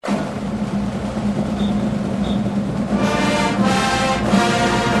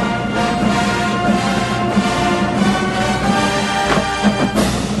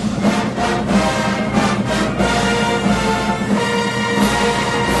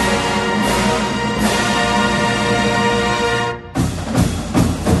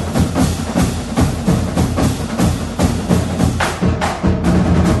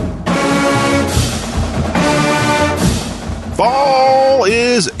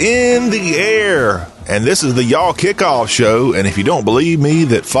is in the air, and this is the Y'all Kickoff Show. And if you don't believe me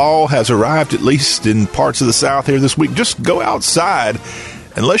that fall has arrived, at least in parts of the South here this week, just go outside.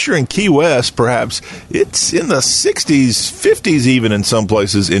 Unless you're in Key West, perhaps it's in the 60s, 50s even in some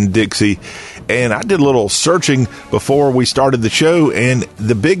places in Dixie. And I did a little searching before we started the show, and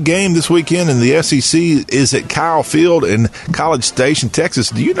the big game this weekend in the SEC is at Kyle Field in College Station,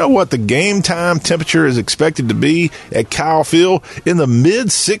 Texas. Do you know what the game time temperature is expected to be at Kyle Field? In the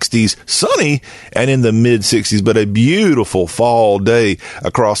mid-60s, sunny and in the mid-60s, but a beautiful fall day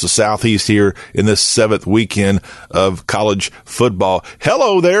across the southeast here in this 7th weekend of college football.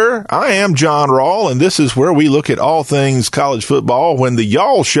 Hello there, I am John Rawl, and this is where we look at all things college football when the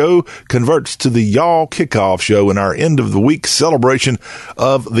Y'all Show converts to the Y'all Kickoff Show in our end of the week celebration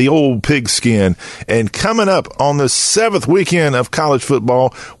of the old pigskin. And coming up on the 7th weekend of college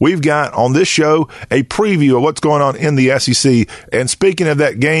football, we've got on this show a preview of what's going on in the SEC. And speaking of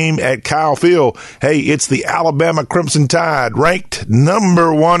that game at Kyle Field, hey, it's the Alabama Crimson Tide, ranked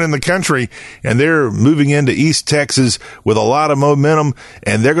number 1 in the country, and they're moving into East Texas with a lot of momentum,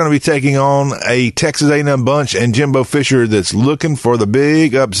 and they're going to be taking on a Texas A&M bunch and Jimbo Fisher that's looking for the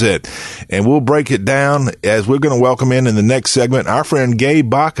big upset. And we'll break it down as we're going to welcome in the next segment our friend Gabe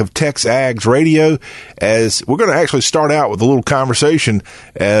Bach of Tex Ags Radio, as we're going to actually start out with a little conversation,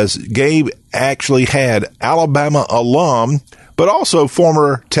 as Gabe actually had Alabama alum but also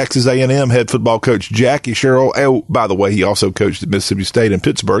former Texas A&M head football coach Jackie Sherrill. Oh, by the way, he also coached at Mississippi State and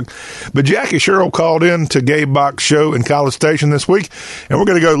Pittsburgh. But Jackie Sherrill called in to Gabe Bach's show in College Station this week, and we're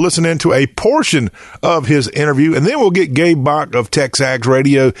going to go listen into a portion of his interview, and then we'll get Gabe Bach of Texags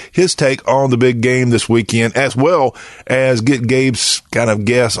Radio, his take on the big game this weekend, as well as get Gabe's kind of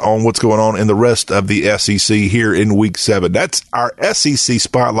guess on what's going on in the rest of the SEC here in Week 7. That's our SEC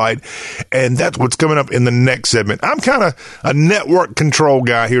Spotlight, and that's what's coming up in the next segment. I'm kind of a network control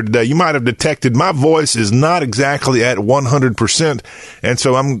guy here today. You might have detected my voice is not exactly at 100%, and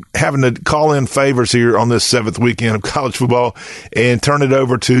so I'm having to call in favors here on this 7th weekend of college football and turn it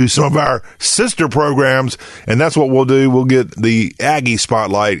over to some of our sister programs, and that's what we'll do. We'll get the Aggie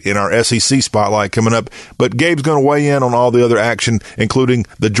Spotlight in our SEC Spotlight coming up, but Gabe's going to weigh in on all the other action, including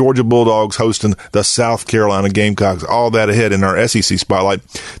the Georgia Bulldogs hosting the South Carolina Gamecocks, all that ahead in our SEC Spotlight.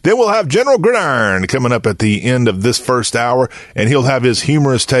 Then we'll have General Gridiron coming up at the end of this first hour, and he'll have his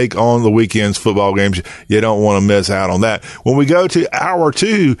humorous take on the weekend's football games. You don't want to miss out on that. When we go to hour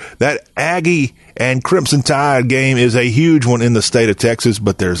 2, that Aggie and Crimson Tide game is a huge one in the state of Texas,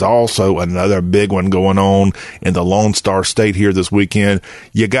 but there's also another big one going on in the Lone Star State here this weekend.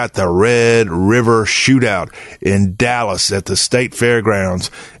 You got the Red River Shootout in Dallas at the State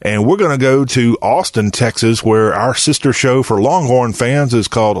Fairgrounds, and we're going to go to Austin, Texas, where our sister show for Longhorn fans is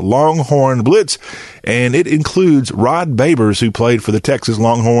called Longhorn Blitz, and it includes Rod Babers, who played for the Texas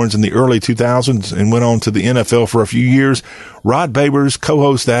Longhorns in the early 2000s and went on to the NFL for a few years. Rod Babers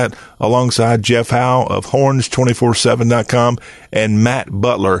co-hosts that alongside Jeff Howe of Horns247.com and Matt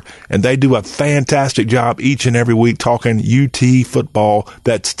Butler, and they do a fantastic job each and every week talking UT football.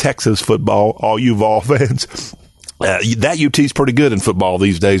 That's Texas football, all you Vol fans. That UT's pretty good in football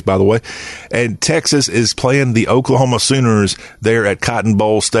these days, by the way. And Texas is playing the Oklahoma Sooners there at Cotton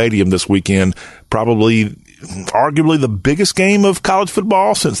Bowl Stadium this weekend. Probably arguably the biggest game of college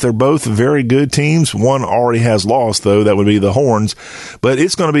football, since they're both very good teams. One already has lost, though. That would be the Horns. But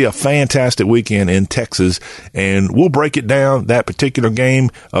it's going to be a fantastic weekend in Texas, and we'll break it down, that particular game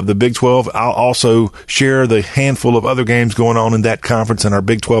of the Big 12. I'll also share the handful of other games going on in that conference in our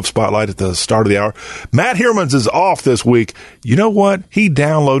Big 12 Spotlight at the start of the hour. Matt Hermans is off this week. You know what? He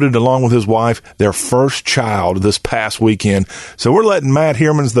downloaded, along with his wife, their first child this past weekend. So we're letting Matt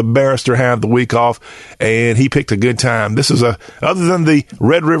Hermans, the barrister, have the week off, and he picked a good time. This is other than the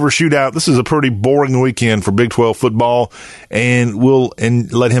Red River Shootout, this is a pretty boring weekend for Big 12 football, and we'll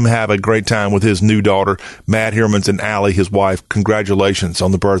let him have a great time with his new daughter, Matt Hermans, and Allie, his wife. Congratulations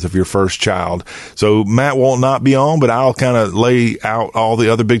on the birth of your first child. So Matt will not be on, but I'll kind of lay out all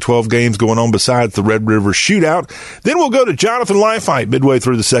the other Big 12 games going on besides the Red River Shootout. Then we'll go to Jonathan Lifefight midway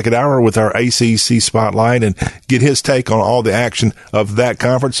through the second hour with our ACC Spotlight and get his take on all the action of that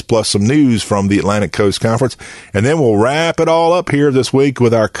conference, plus some news from the Atlantic Coast Conference. And then we'll wrap it all up here this week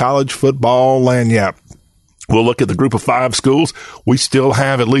with our college football lanyard. We'll look at the group of 5 schools. We still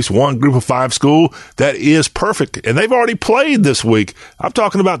have at least one group of 5 school that is perfect, and they've already played this week. I'm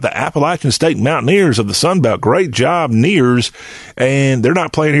talking about the Appalachian State Mountaineers of the Sun Belt. Great job, Neers. And they're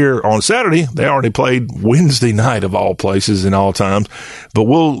not playing here on Saturday. They already played Wednesday night of all places and all times. But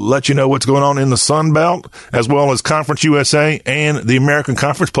we'll let you know what's going on in the Sun Belt, as well as Conference USA and the American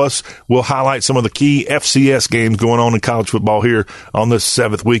Conference. Plus, we'll highlight some of the key FCS games going on in college football here on this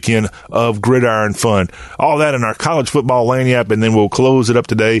 7th weekend of Gridiron Fun. All that in our college football lagniappe, and then we'll close it up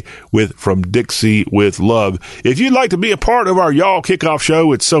today with From Dixie with Love. If you'd like to be a part of our Y'all Kickoff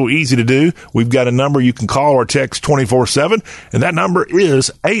Show, it's so easy to do. We've got a number you can call or text 24/7, and that number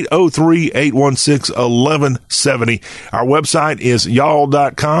is 803-816-1170. Our website is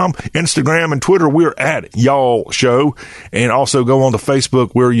y'all.com. Instagram and Twitter, we're at Y'all Show, and also go on to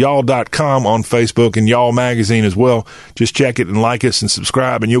Facebook. We're y'all.com on Facebook, and Y'all Magazine as well. Just check it and like us and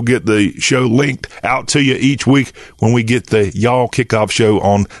subscribe, and you'll get the show linked out to you each week when we get the Y'all Kickoff Show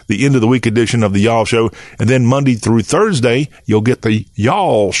on the end of the week edition of the Y'all Show. And then Monday through Thursday, you'll get the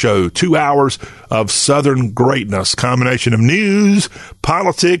Y'all Show, 2 hours of Southern greatness, combination of news,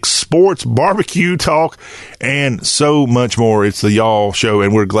 politics, sports, barbecue talk, and so much more. It's the Y'all Show,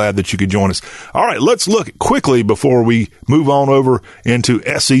 and we're glad that you could join us. All right, let's look quickly before we move on over into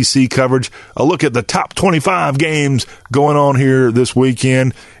SEC coverage. A look at the top 25 games going on here this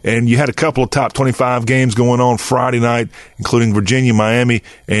weekend. And you had a couple of top 25 games going on Friday night, including Virginia, Miami,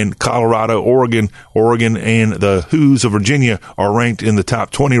 and Colorado, Oregon. Oregon and the Hoos of Virginia are ranked in the top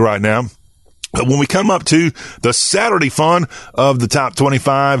 20 right now. But when we come up to the Saturday fun of the top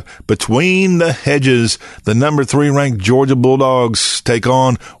 25, Between the Hedges, the number 3 ranked Georgia Bulldogs take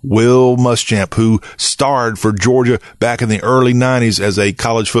on Will Muschamp, who starred for Georgia back in the early 90s as a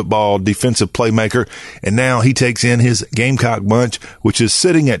college football defensive playmaker. And now he takes in his Gamecock bunch, which is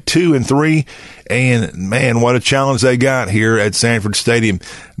sitting at 2-3. And man, what a challenge they got here at Sanford Stadium.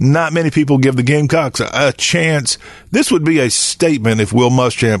 Not many people give the Gamecocks a chance. This would be a statement if Will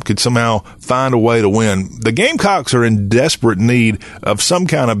Muschamp could somehow find a way to win. The Gamecocks are in desperate need of some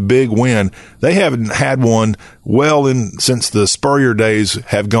kind of big win. They haven't had one since the Spurrier days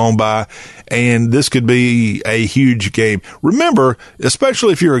have gone by, and this could be a huge game. Remember,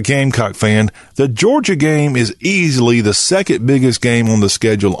 especially if you're a Gamecock fan, the Georgia game is easily the second biggest game on the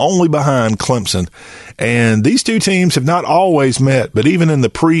schedule, only behind Clemson. And these two teams have not always met, but even in the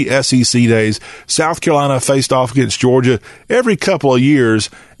pre-SEC days, South Carolina faced off against Georgia every couple of years,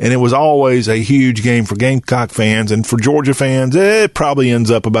 and it was always a huge game for Gamecock fans. And for Georgia fans, it probably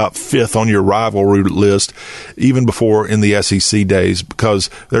ends up about 5th on your rivalry list, even before in the SEC days, because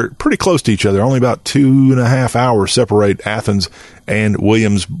they're pretty close to each other. Only about 2.5 hours separate Athens and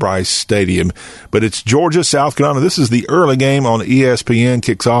Williams-Brice Stadium. But it's Georgia, South Carolina. This is the early game on ESPN.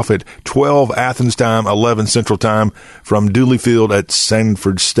 Kicks off at 12 Athens time, 11 Central time from Dooley Field at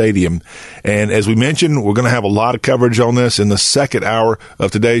Sanford Stadium. And as we mentioned, we're going to have a lot of coverage on this in the second hour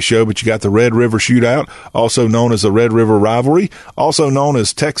of today's show. But you got the Red River Shootout, also known as the Red River Rivalry, also known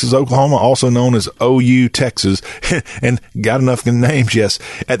as Texas-Oklahoma, also known as OU-Texas. And got enough names, yes.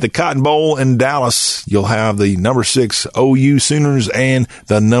 At the Cotton Bowl in Dallas, you'll have the number 6 OU Sooners and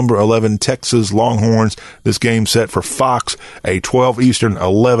the number 11 Texas Longhorns. This game set for Fox, a 12 Eastern,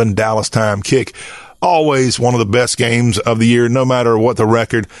 11 Dallas time kick. Always one of the best games of the year, no matter what the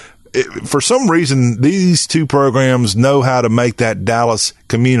record. For some reason, these two programs know how to make that Dallas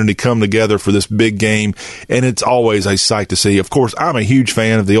community come together for this big game, and it's always a sight to see. Of course, I'm a huge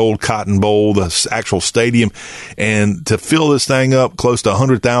fan of the old Cotton Bowl, the actual stadium, and to fill this thing up, close to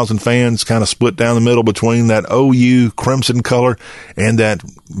 100,000 fans, kind of split down the middle between that OU crimson color and that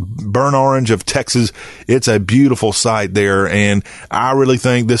burnt orange of Texas. It's a beautiful sight there, and I really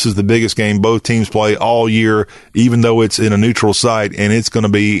think this is the biggest game both teams play all year, even though it's in a neutral site, and it's going to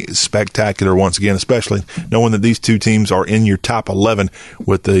be spectacular once again, especially knowing that these two teams are in your top 11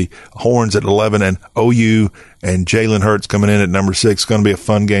 with the Horns at 11 and OU and Jalen Hurts coming in at number 6. It's going to be a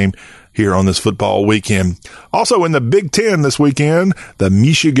fun game here on this football weekend. Also in the Big Ten this weekend, the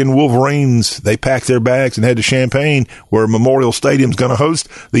Michigan Wolverines, they packed their bags and head to Champaign, where Memorial Stadium's going to host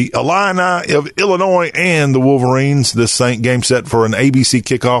the Illini of Illinois and the Wolverines. This game set for an ABC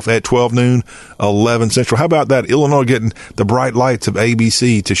kickoff at 12 noon, 11 Central. How about that? Illinois getting the bright lights of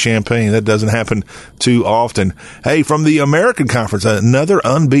ABC to Champaign. That doesn't happen too often. Hey, from the American Conference, another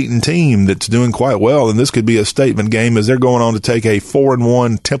unbeaten team that's doing quite well, and this could be a statement game as they're going on to take a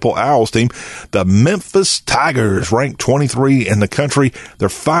 4-1 Temple Owls team. The Memphis Tigers, ranked 23 in the country. They're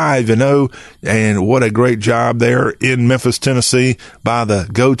 5-0, and what a great job there in Memphis, Tennessee by the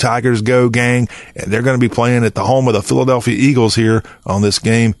Go Tigers Go gang. And they're going to be playing at the home of the Philadelphia Eagles here on this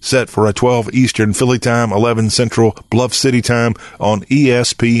game set for a 12 Eastern Philly time, 11 Central Bluff City time on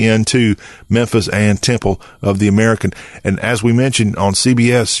ESPN2, Memphis and Temple of the American. And as we mentioned on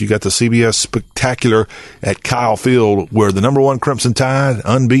CBS, you got the CBS Spectacular at Kyle Field, where the number 1 Crimson Tide,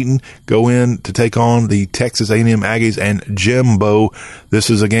 unbeaten, go in to take on the Texas A&M Aggies and Jimbo. This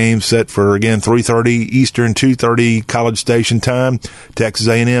is a game set for, again, 3:30 Eastern, 2:30 College Station time. Texas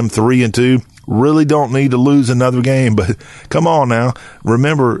A&M 3-2. Really don't need to lose another game, but come on now.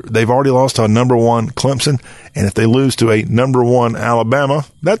 Remember, they've already lost to a number 1 Clemson, and if they lose to a number 1 Alabama,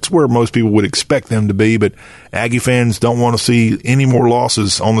 that's where most people would expect them to be, but Aggie fans don't want to see any more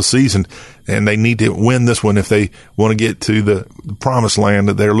losses on the season, and they need to win this one if they want to get to the promised land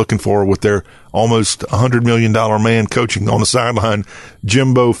that they're looking for with their almost $100 million man coaching on the sideline,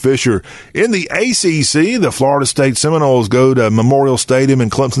 Jimbo Fisher. In the ACC, the Florida State Seminoles go to Memorial Stadium in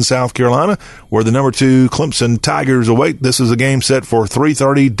Clemson, South Carolina, where the number 2 Clemson Tigers await. This is a game set for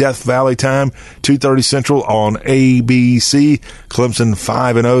 3:30 Death Valley time, 2:30 Central on ABC. Clemson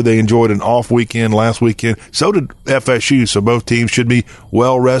 5-0. They enjoyed an off weekend last weekend. So did FSU, so both teams should be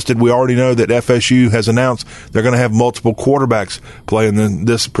well rested. We already know that FSU has announced they're going to have multiple quarterbacks playing in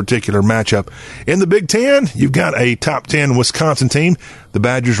this particular matchup. In the Big Ten, you've got a top 10 Wisconsin team. The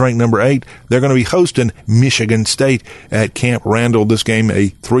Badgers ranked number 8. They're going to be hosting Michigan State at Camp Randall. This game, a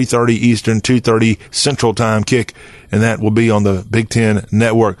 3:30 Eastern, 2:30 Central time kick, and that will be on the Big Ten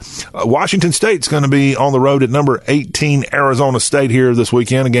Network. Washington State's going to be on the road at number 18 Arizona State here this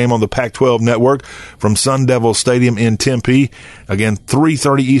weekend, a game on the Pac-12 Network from Sun Devil Stadium in Tempe. Again,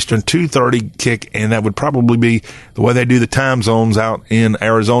 3:30 Eastern, 2:30 kick, and that would probably be the way they do the time zones out in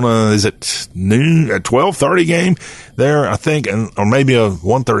Arizona. Is it noon, a 12:30 game there, I think, or maybe a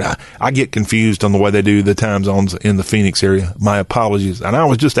 1:30. I get confused on the way they do the time zones in the Phoenix area. My apologies. And I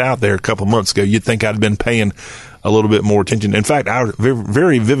was just out there a couple months ago. You'd think I'd been paying a little bit more attention. In fact, I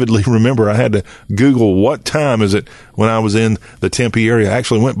very vividly remember I had to Google what time is it when I was in the Tempe area. I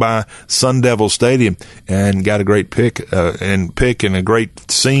actually went by Sun Devil Stadium and got a great pick and a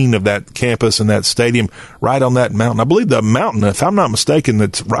great scene of that campus and that stadium right on that mountain. I believe the mountain, if I'm not mistaken,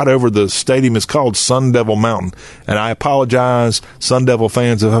 that's right over the stadium is called Sun Devil Mountain. And I apologize, Sun Devil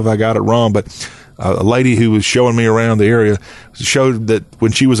fans, if I got it wrong, but a lady who was showing me around the area showed that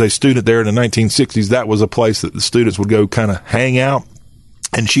when she was a student there in the 1960s, that was a place that the students would go kind of hang out.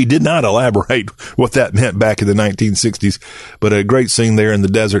 And she did not elaborate what that meant back in the 1960s, but a great scene there in the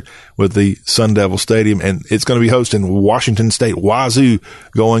desert with the Sun Devil Stadium. And it's going to be hosting Washington State, Wazoo,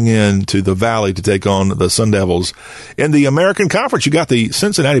 going into the Valley to take on the Sun Devils. In the American Conference, you got the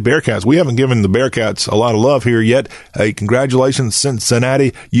Cincinnati Bearcats. We haven't given the Bearcats a lot of love here yet. Hey, congratulations,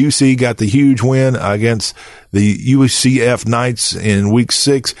 Cincinnati. UC got the huge win against the UCF Knights in Week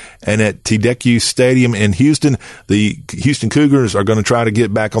 6, and at TDECU Stadium in Houston, the Houston Cougars are going to try to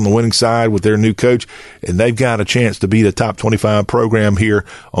get back on the winning side with their new coach, and they've got a chance to beat a top 25 program here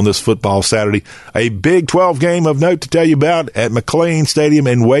on this football Saturday. A Big 12 game of note to tell you about at McLean Stadium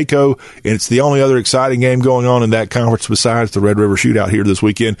in Waco, and it's the only other exciting game going on in that conference besides the Red River Shootout here this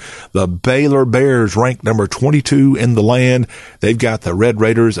weekend. The Baylor Bears, ranked number 22 in the land. They've got the Red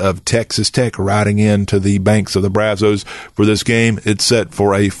Raiders of Texas Tech riding into the banks of the Brazos for this game. It's set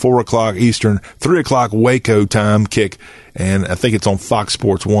for a 4 o'clock Eastern, 3 o'clock Waco time kick, and I think it's on Fox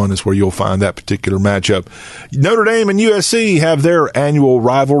Sports 1 is where you'll find that particular matchup. Notre Dame and USC have their annual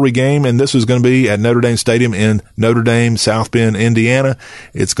rivalry game, and this is going to be at Notre Dame Stadium in Notre Dame, South Bend, Indiana.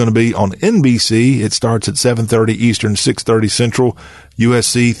 It's going to be on NBC. It starts at 7:30 Eastern, 6:30 Central.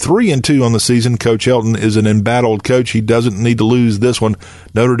 USC 3-2 on the season. Coach Helton is an embattled coach. He doesn't need to lose this one.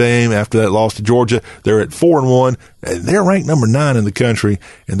 Notre Dame, after that loss to Georgia, they're at 4-1. And they're ranked number 9 in the country,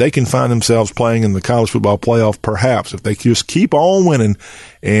 and they can find themselves playing in the college football playoff perhaps if they just keep on winning.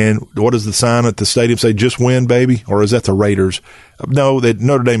 And what does the sign at the stadium say? Just win, baby? Or is that the Raiders? No, that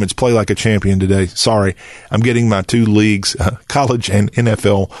Notre Dame is play like a champion today. Sorry. I'm getting my two leagues, college and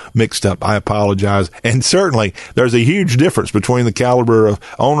NFL, mixed up. I apologize. And certainly there's a huge difference between the caliber of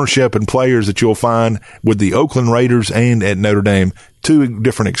ownership and players that you'll find with the Oakland Raiders and at Notre Dame. two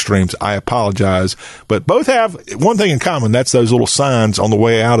different extremes. I apologize. But both have one thing in common. That's those little signs on the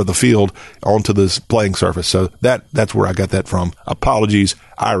way out of the field onto this playing surface. So that's where I got that from. Apologies,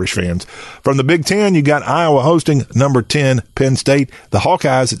 Irish fans. From the Big Ten, you got Iowa hosting number 10 Penn State. The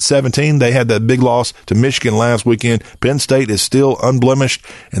Hawkeyes at 17, they had that big loss to Michigan last weekend. Penn State is still unblemished,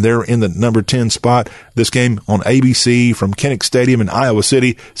 and they're in the number 10 spot. This game on ABC from Kinnick Stadium in Iowa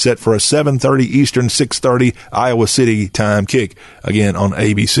City, set for a 7:30 Eastern, 6:30 Iowa City time kick, again on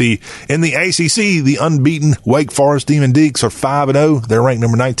ABC. In the ACC, the unbeaten Wake Forest Demon Deacs are 5-0. They're ranked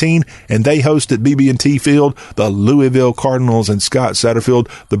number 19, and they host at BB&T Field the Louisville Cardinals and Scott Satterfield.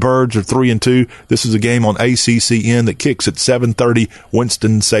 The Birds are 3-2. This is a game on ACCN that kicks at 7:30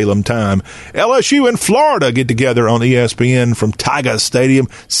 Winston-Salem time. LSU and Florida get together on ESPN from Tiger Stadium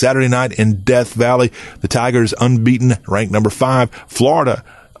Saturday night in Death Valley. The Tigers unbeaten, ranked number 5. Florida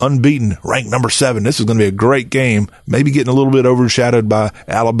unbeaten, ranked number 7. This is going to be a great game, maybe getting a little bit overshadowed by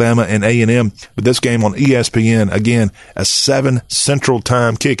Alabama and A&M. But this game on ESPN, again, a 7 Central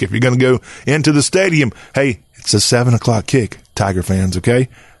Time kick. If you're going to go into the stadium, hey, it's a 7 o'clock kick, Tiger fans, okay?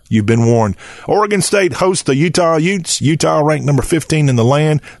 You've been warned. Oregon State hosts the Utah Utes. Utah ranked number 15 in the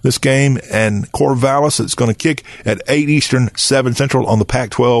land. This game, and Corvallis, it's going to kick at 8 Eastern, 7 Central on the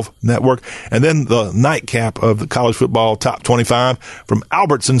Pac-12 network. And then the nightcap of the college football top 25 from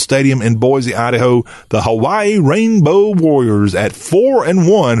Albertson Stadium in Boise, Idaho. The Hawaii Rainbow Warriors at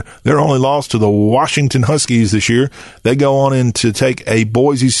 4-1. Their only loss to the Washington Huskies this year. They go on in to take a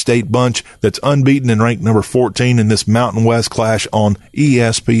Boise State bunch that's unbeaten and ranked number 14 in this Mountain West clash on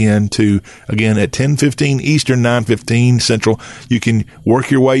ESPN. Again, at 10:15 Eastern, 9:15 Central. You can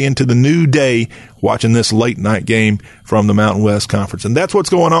work your way into the new day watching this late night game from the Mountain West Conference. And that's what's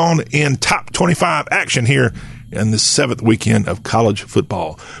going on in top 25 action here in the 7th weekend of college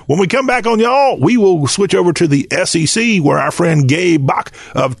football. When we come back on y'all, we will switch over to the SEC, where our friend Gabe Bach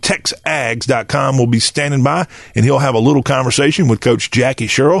of TexAgs.com will be standing by, and he'll have a little conversation with Coach Jackie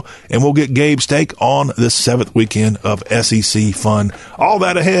Sherrill, and we'll get Gabe's take on this 7th weekend of SEC fun. All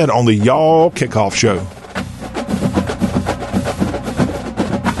that ahead on the Y'all Kickoff Show.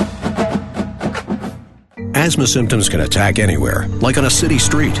 Asthma symptoms can attack anywhere, like on a city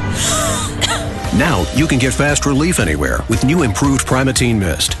street. Now, you can get fast relief anywhere with new improved Primatene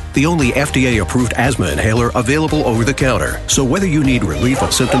Mist, the only FDA-approved asthma inhaler available over the counter. So whether you need relief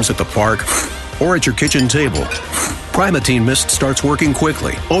of symptoms at the park or at your kitchen table, Primatene Mist starts working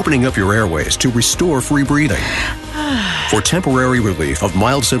quickly, opening up your airways to restore free breathing. For temporary relief of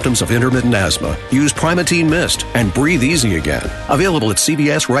mild symptoms of intermittent asthma, use Primatene Mist and breathe easy again. Available at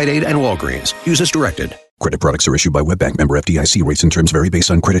CVS, Rite Aid, and Walgreens. Use as directed. Credit products are issued by WebBank, member FDIC. Rates and terms vary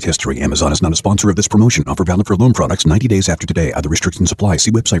based on credit history. Amazon is not a sponsor of this promotion. Offer valid for loan products 90 days after today. Other restrictions apply. See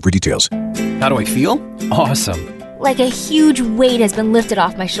website for details. How do I feel? Awesome. Like a huge weight has been lifted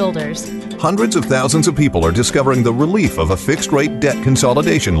off my shoulders. Hundreds of thousands of people are discovering the relief of a fixed-rate debt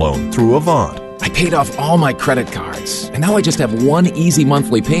consolidation loan through Avant. I paid off all my credit cards, and now I just have one easy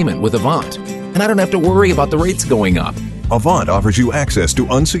monthly payment with Avant. And I don't have to worry about the rates going up. Avant offers you access to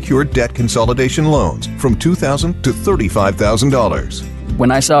unsecured debt consolidation loans from $2,000 to $35,000.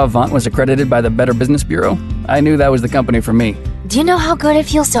 When I saw Avant was accredited by the Better Business Bureau, I knew that was the company for me. Do you know how good it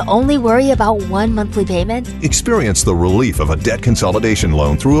feels to only worry about one monthly payment? Experience the relief of a debt consolidation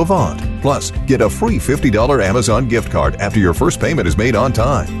loan through Avant. Plus, get a free $50 Amazon gift card after your first payment is made on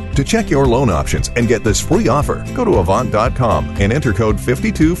time. To check your loan options and get this free offer, go to Avant.com and enter code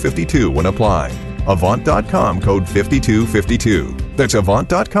 5252 when applying. Avant.com, code 5252. That's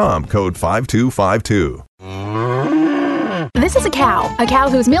Avant.com, code 5252. This is a cow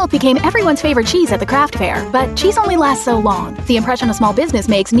whose milk became everyone's favorite cheese at the craft fair. But cheese only lasts so long. The impression a small business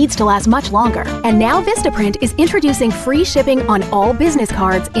makes needs to last much longer. And now Vistaprint is introducing free shipping on all business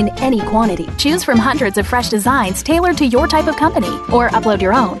cards in any quantity. Choose from hundreds of fresh designs tailored to your type of company, or upload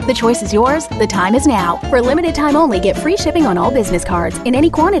your own. The choice is yours. The time is now. For limited time only, get free shipping on all business cards in any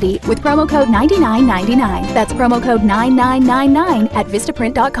quantity with promo code 9999. That's promo code 9999 at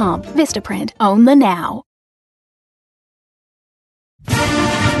Vistaprint.com. Vistaprint. Own the now.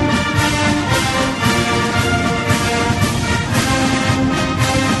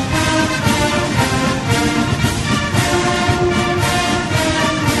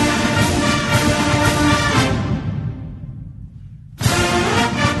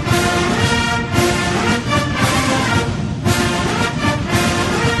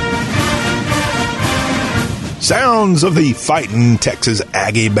 sounds of the Fighting Texas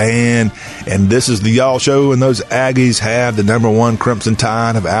Aggie Band. And this is the Y'all Show, and those Aggies have the #1 Crimson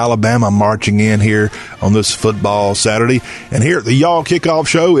Tide of Alabama marching in here on this football Saturday. And here at the Y'all Kickoff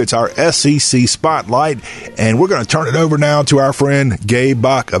Show, it's our SEC Spotlight, and we're going to turn it over now to our friend Gabe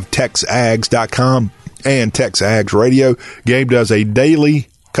Bach of TexAgs.com and TexAgs Radio. Gabe does a daily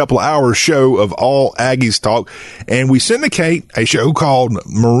couple hour show of all Aggies talk, and we syndicate a show called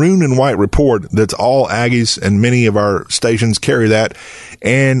Maroon and White Report that's all Aggies, and many of our stations carry that,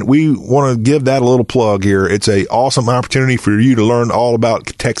 and we want to give that a little plug here. It's a awesome opportunity for you to learn all about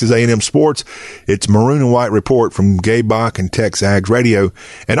Texas A&M sports. It's Maroon and White Report from Gabe Bach and TexAgs Radio.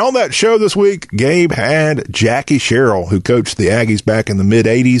 And on that show this week, Gabe had Jackie Sherrill, who coached the Aggies back in the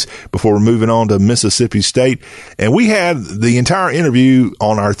mid-'80s before moving on to Mississippi State, and we had the entire interview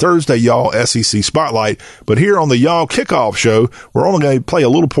on our Thursday Y'all SEC Spotlight. But here on the Y'all Kickoff Show, we're only going to play a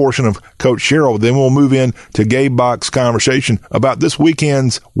little portion of Coach Sherrill. Then we'll move in to Gabe Bach's conversation about this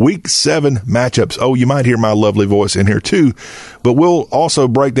weekend's Week 7 matchups. Oh, you might hear my lovely voice in here too. But we'll also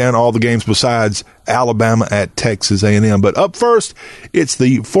break down all the games besides Alabama at Texas A&M. But up first, it's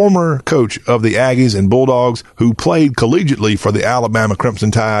the former coach of the Aggies and Bulldogs who played collegiately for the Alabama Crimson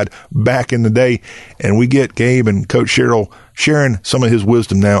Tide back in the day. And we get Gabe and Coach Sherrill sharing some of his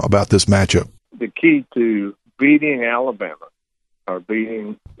wisdom now about this matchup. The key to beating Alabama or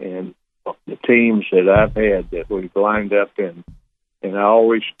beating and the teams that I've had that we've lined up in, and I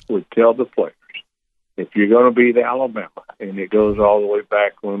always would tell the players, if you're going to beat Alabama, and it goes all the way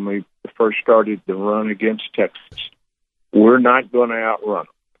back when we first started the run against Texas, we're not going to outrun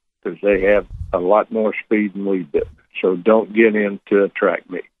them because they have a lot more speed than we do. So don't get into a track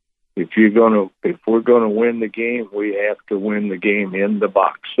meet. If we're going to win the game, we have to win the game in the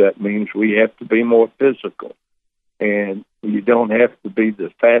box. That means we have to be more physical, and you don't have to be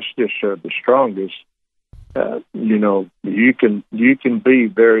the fastest or the strongest. You can be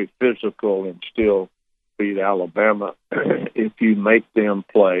very physical and still beat Alabama if you make them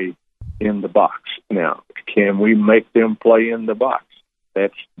play in the box. Now, can we make them play in the box?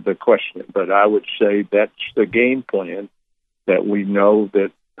 That's the question. But I would say that's the game plan, that we know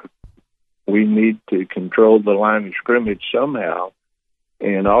that we need to control the line of scrimmage somehow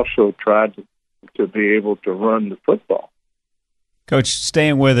and also try to be able to run the football. Coach,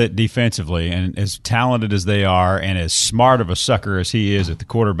 staying with it defensively, and as talented as they are and as smart of a sucker as he is at the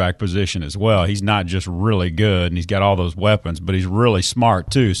quarterback position as well, he's not just really good and he's got all those weapons, but he's really smart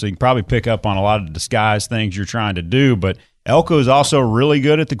too. So he can probably pick up on a lot of disguise things you're trying to do. But Elko is also really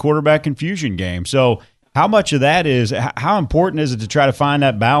good at the quarterback confusion game. So how much of that is – how important is it to try to find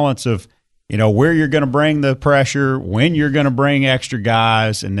that balance of, where you're going to bring the pressure, when you're going to bring extra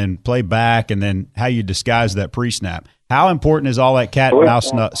guys, and then play back, and then how you disguise that pre-snap? How important is all that cat and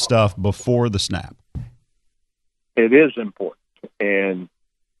mouse stuff before the snap? It is important. And,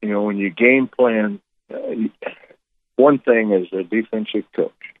 when you game plan, one thing as a defensive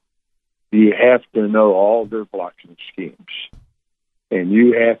coach, you have to know all their blocking schemes. And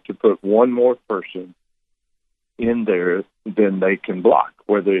you have to put one more person in there than they can block,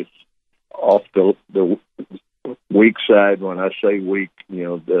 whether it's off the weak side. When I say weak,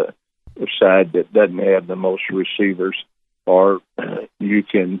 the side that doesn't have the most receivers, or you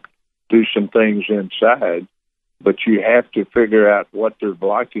can do some things inside, but you have to figure out what their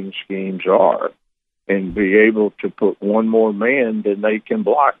blocking schemes are and be able to put one more man than they can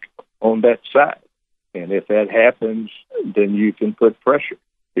block on that side. And if that happens, then you can put pressure.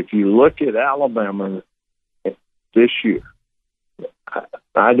 If you look at Alabama this year,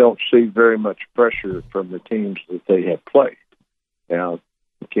 I don't see very much pressure from the teams that they have played. Now,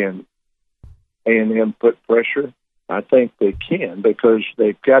 can A&M put pressure? I think they can, because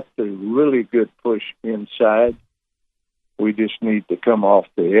they've got the really good push inside. We just need to come off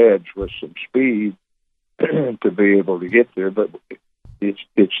the edge with some speed to be able to get there. But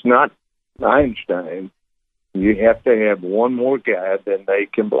it's not Einstein. You have to have one more guy than they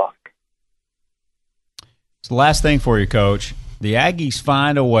can block. So last thing for you, Coach. The Aggies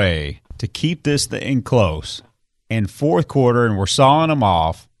find a way to keep this thing close in fourth quarter, and we're sawing them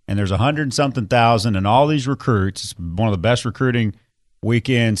off, and there's 100-something thousand and all these recruits. It's one of the best recruiting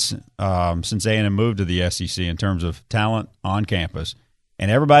weekends since A&M moved to the SEC in terms of talent on campus.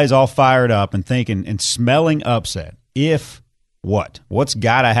 And everybody's all fired up and thinking and smelling upset. If what? What's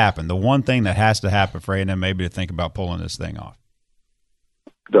got to happen? The one thing that has to happen for A&M maybe to think about pulling this thing off.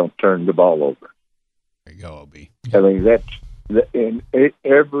 Don't turn the ball over. There you go, OB. I mean, that's in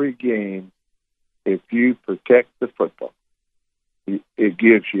every game. If you protect the football, it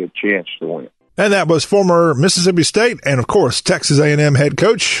gives you a chance to win. And that was former Mississippi State and, of course, Texas A&M head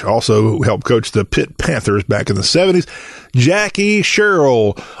coach, also helped coach the Pitt Panthers back in the 70s, Jackie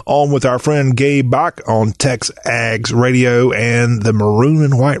Sherrill, on with our friend Gabe Bach on Tex Ags Radio and the Maroon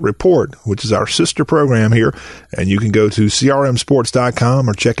and White Report, which is our sister program here. And you can go to crmsports.com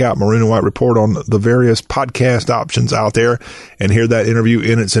or check out Maroon and White Report on the various podcast options out there and hear that interview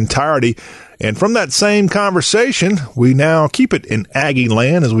in its entirety. And from that same conversation, we now keep it in Aggie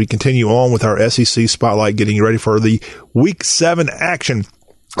land as we continue on with our SEC Spotlight, getting you ready for the Week 7 action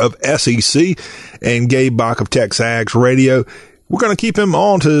of SEC. And Gabe Bach of Tex Ags Radio, we're going to keep him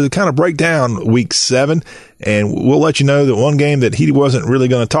on to kind of break down Week 7. And we'll let you know that one game that he wasn't really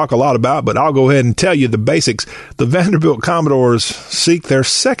going to talk a lot about, but I'll go ahead and tell you the basics. The Vanderbilt Commodores seek their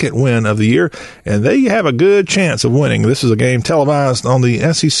second win of the year, and they have a good chance of winning. This is a game televised on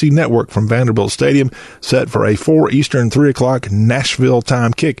the SEC Network from Vanderbilt Stadium, set for a 4 Eastern, 3 o'clock Nashville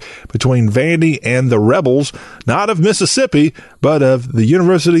time kick between Vandy and the Rebels, not of Mississippi, but of the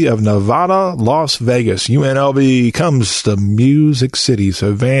University of Nevada, Las Vegas. UNLV comes to Music City,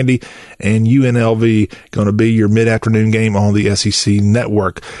 so Vandy and UNLV going to be your mid-afternoon game on the SEC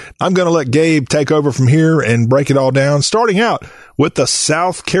Network. I'm going to let Gabe take over from here and break it all down, starting out with the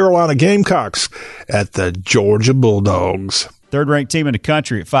South Carolina Gamecocks at the Georgia Bulldogs. Third-ranked team in the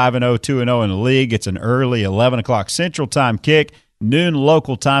country at 5-0, 2-0 in the league. It's an early 11 o'clock Central Time kick, noon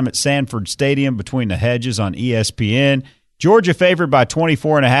local time at Sanford Stadium between the hedges on ESPN. Georgia favored by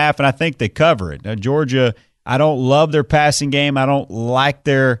 24.5, and I think they cover it. Now, Georgia, I don't love their passing game. I don't like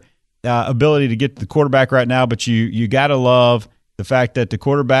their ability to get to the quarterback right now, but you got to love the fact that the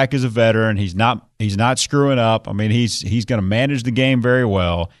quarterback is a veteran. He's not screwing up. I mean, he's going to manage the game very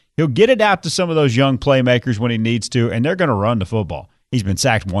well. He'll get it out to some of those young playmakers when he needs to, and they're going to run the football. He's been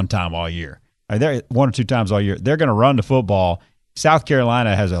sacked one time all year. They're 1 or 2 times all year. They're going to run the football. South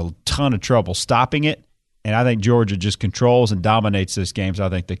Carolina has a ton of trouble stopping it, and I think Georgia just controls and dominates this game, so I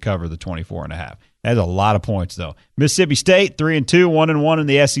think they cover the 24.5. That's a lot of points, though. Mississippi State, 3-2, 1-1 in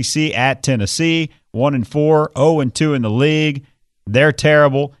the SEC at Tennessee, 1-4, 0-2 in the league. They're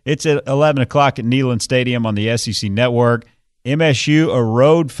terrible. It's at 11 o'clock at Neyland Stadium on the SEC Network. MSU, a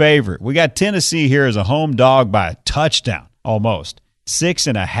road favorite. We got Tennessee here as a home dog by a touchdown, almost,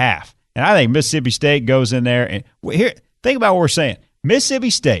 6.5. And I think Mississippi State goes in there. And here, think about what we're saying. Mississippi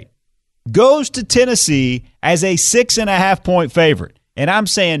State goes to Tennessee as a 6.5-point favorite. And I'm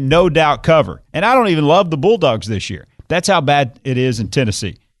saying no doubt cover. And I don't even love the Bulldogs this year. That's how bad it is in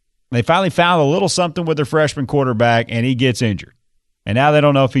Tennessee. They finally found a little something with their freshman quarterback, and he gets injured. And now they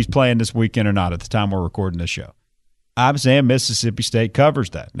don't know if he's playing this weekend or not at the time we're recording this show. I'm saying Mississippi State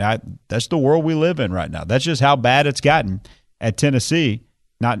covers that. Now, that's the world we live in right now. That's just how bad it's gotten at Tennessee.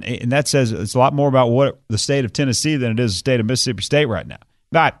 And that says it's a lot more about what the state of Tennessee than it is the state of Mississippi State right now.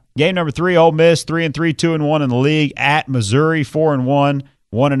 All right, game number 3, Ole Miss, 3-3, 2-1 in the league at Missouri, 4-1,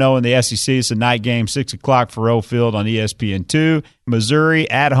 1-0 in the SEC. It's a night game, 6 o'clock Faurot Field on ESPN2.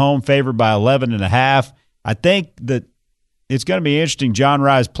 Missouri at home, favored by 11.5. I think that it's going to be interesting. John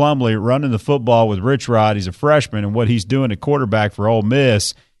Rice Plumlee running the football with Rich Rod. He's a freshman, and what he's doing at quarterback for Ole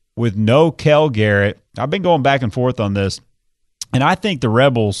Miss with no Kel Garrett. I've been going back and forth on this, and I think the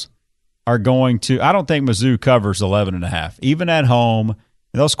Rebels are going to – I don't think Mizzou covers 11.5, even at home.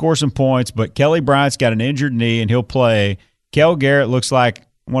 They'll score some points, but Kelly Bryant's got an injured knee, and he'll play. Kel Garrett looks like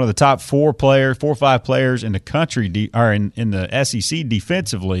one of the top 4 or 5 players in the country or in the SEC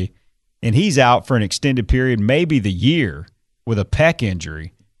defensively, and he's out for an extended period, maybe the year, with a pec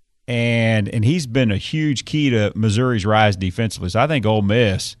injury. And he's been a huge key to Missouri's rise defensively. So I think Ole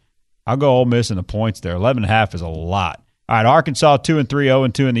Miss, I'll go Ole Miss in the points there. 11.5 is a lot. All right, Arkansas 2-3,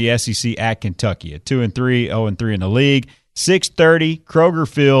 0-2 in the SEC at Kentucky. At 2-3, 0-3 in the league. 6:30, Kroger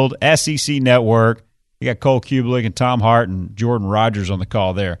Field, SEC Network. You got Cole Kubelik and Tom Hart and Jordan Rogers on the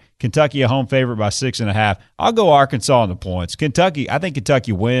call there. Kentucky a home favorite by 6.5. I'll go Arkansas on the points. Kentucky, I think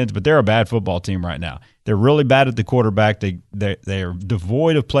Kentucky wins, but they're a bad football team right now. They're really bad at the quarterback. They are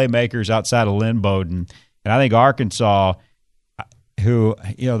devoid of playmakers outside of Lynn Bowden. And I think Arkansas, who,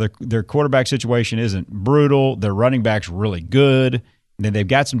 their quarterback situation isn't brutal. Their running back's really good. And then they've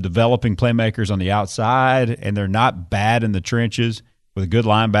got some developing playmakers on the outside, and they're not bad in the trenches with a good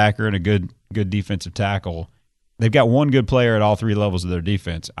linebacker and a good defensive tackle. They've got one good player at all 3 levels of their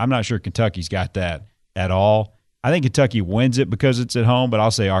defense. I'm not sure Kentucky's got that at all. I think Kentucky wins it because it's at home, but I'll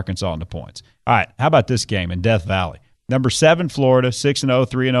say Arkansas on the points. All right, how about this game in Death Valley? Number 7, Florida, 6-0,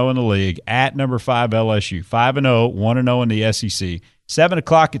 3-0 in the league, at number 5, LSU, 5-0, 1-0 in the SEC. 7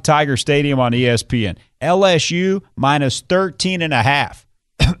 o'clock at Tiger Stadium on ESPN. LSU minus 13.5.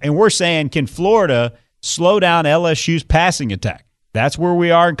 And we're saying, can Florida slow down LSU's passing attack? That's where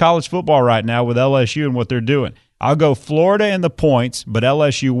we are in college football right now with LSU and what they're doing. I'll go Florida in the points, but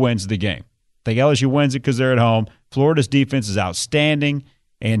LSU wins the game. I think LSU wins it because they're at home. Florida's defense is outstanding,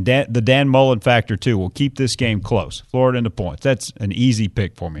 and the Dan Mullen factor, too, will keep this game close. Florida in the points. That's an easy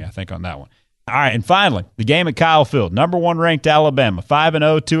pick for me, I think, on that one. All right, and finally, the game at Kyle Field. Number 1 ranked Alabama,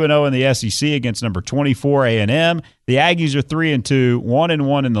 5-0, 2-0 in the SEC against number 24 A&M. The Aggies are 3-2,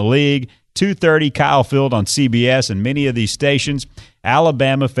 1-1 in the league. 2:30 Kyle Field on CBS and many of these stations.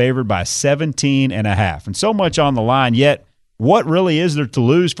 Alabama favored by 17.5. And so much on the line, yet what really is there to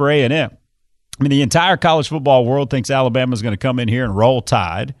lose for A&M? I mean, the entire college football world thinks Alabama's going to come in here and roll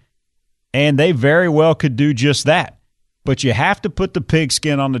Tide, and they very well could do just that. But you have to put the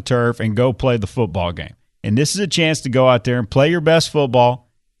pigskin on the turf and go play the football game. And this is a chance to go out there and play your best football,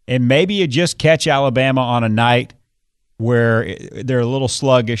 and maybe you just catch Alabama on a night where they're a little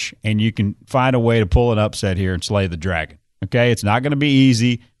sluggish and you can find a way to pull an upset here and slay the dragon. Okay, it's not going to be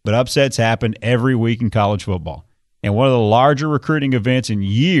easy, but upsets happen every week in college football. And one of the larger recruiting events in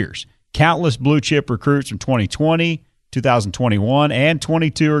years, countless blue-chip recruits from 2020, 2021, and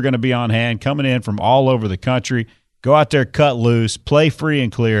 22 are going to be on hand, coming in from all over the country. Go out there, cut loose, play free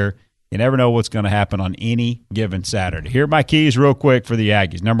and clear. You never know what's going to happen on any given Saturday. Here are my keys real quick for the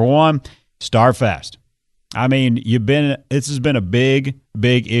Aggies. Number 1, start fast. I mean, this has been a big,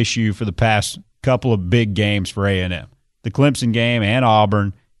 big issue for the past couple of big games for A&M. The Clemson game and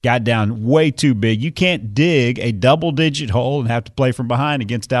Auburn got down way too big. You can't dig a double-digit hole and have to play from behind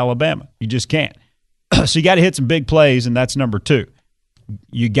against Alabama. You just can't. So you got to hit some big plays, and that's number 2.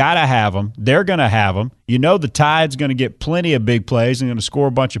 You got to have them. They're going to have them. You know the Tide's going to get plenty of big plays and going to score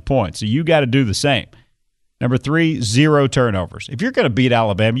a bunch of points. So you got to do the same. Number 3, 0 turnovers. If you're going to beat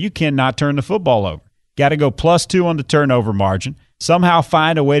Alabama, you cannot turn the football over. Got to go +2 on the turnover margin. Somehow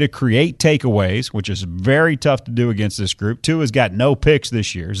find a way to create takeaways, which is very tough to do against this group. 2 has got no picks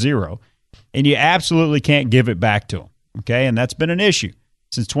this year, 0. And you absolutely can't give it back to them. Okay, and that's been an issue.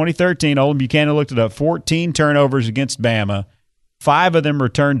 Since 2013, Olin Buchanan looked it up, 14 turnovers against Bama. 5 of them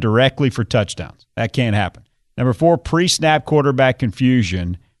returned directly for touchdowns. That can't happen. Number 4, pre-snap quarterback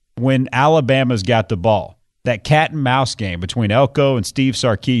confusion when Alabama's got the ball. That cat and mouse game between Elko and Steve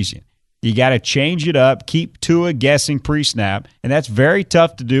Sarkisian. You got to change it up, keep Tua guessing pre-snap, and that's very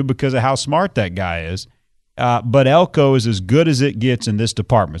tough to do because of how smart that guy is. But Elko is as good as it gets in this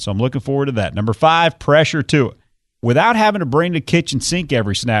department, so I'm looking forward to that. Number 5, pressure Tua. Without having to bring the kitchen sink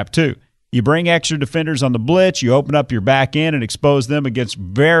every snap, too. You bring extra defenders on the blitz, you open up your back end and expose them against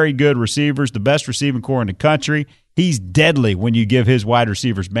very good receivers, the best receiving core in the country. He's deadly when you give his wide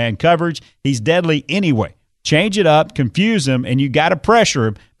receivers man coverage. He's deadly anyway. Change it up, confuse him, and you got to pressure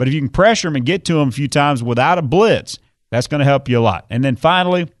him. But if you can pressure him and get to him a few times without a blitz, that's going to help you a lot. And then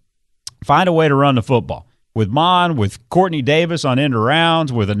finally, find a way to run the football. With Mon, with Courtney Davis on end arounds,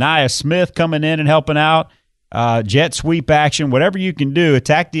 with Anaya Smith coming in and helping out, jet sweep action, whatever you can do,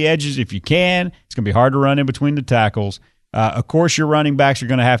 attack the edges if you can. It's going to be hard to run in between the tackles. Of course, your running backs are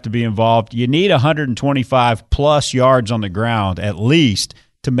going to have to be involved. You need 125-plus yards on the ground at least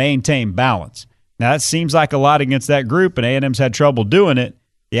to maintain balance. Now, that seems like a lot against that group, and A&M's had trouble doing it.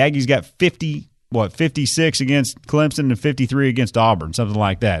 The Aggies got 56 against Clemson and 53 against Auburn, something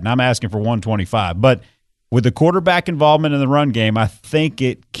like that. And I'm asking for 125. But with the quarterback involvement in the run game, I think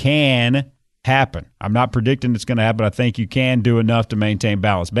it can happen. I'm not predicting it's going to happen, but I think you can do enough to maintain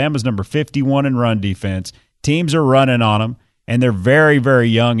balance. Bama's number 51 in run defense. Teams are running on them, and they're very, very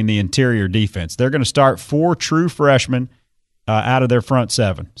young in the interior defense. They're going to start 4 true freshmen out of their front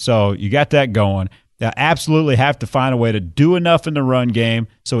 7. So you got that going. They absolutely have to find a way to do enough in the run game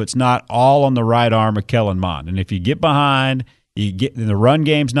so it's not all on the right arm of Kellen Mond. And if you get behind, the run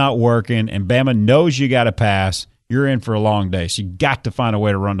game's not working, and Bama knows you got to pass, you're in for a long day. So you got to find a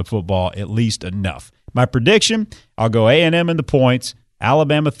way to run the football at least enough. My prediction, I'll go A&M in the points,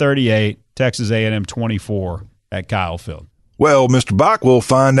 Alabama 38, Texas A&M 24 at Kyle Field. Well, Mr. Bach, we'll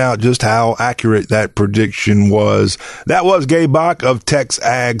find out just how accurate that prediction was. That was Gabe Bach of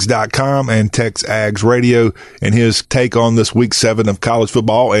TexAgs.com and TexAgs Radio and his take on this week 7 of college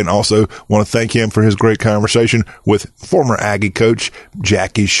football. And also want to thank him for his great conversation with former Aggie coach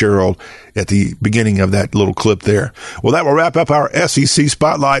Jackie Sherrill at the beginning of that little clip there. Well, that will wrap up our SEC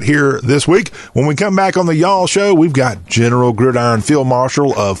Spotlight here this week. When we come back on the Y'all Show, we've got General Gridiron Field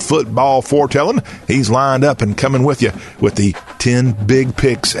Marshal of Football Foretelling. He's lined up and coming with you with the 10 big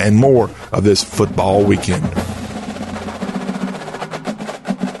picks and more of this football weekend.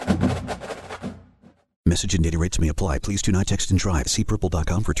 Message and data rates may apply. Please do not text and drive. See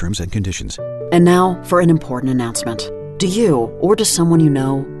purple.com for terms and conditions. And now for an important announcement. Do you, or does someone you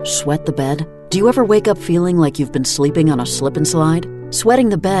know, sweat the bed? Do you ever wake up feeling like you've been sleeping on a slip and slide? Sweating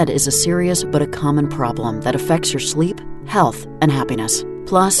the bed is a serious but a common problem that affects your sleep, health, and happiness.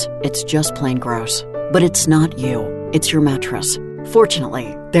 Plus, it's just plain gross. But it's not you. It's your mattress.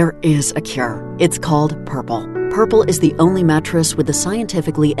 Fortunately, there is a cure. It's called Purple. Purple is the only mattress with the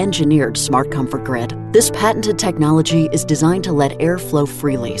scientifically engineered Smart Comfort Grid. This patented technology is designed to let air flow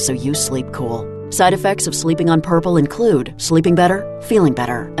freely so you sleep cool. Side effects of sleeping on Purple include sleeping better, feeling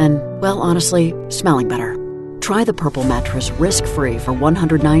better, and, well, honestly, smelling better. Try the Purple mattress risk-free for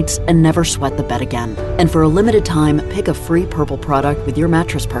 100 nights and never sweat the bed again. And for a limited time, pick a free Purple product with your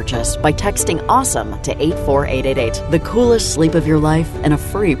mattress purchase by texting AWESOME to 84888. The coolest sleep of your life and a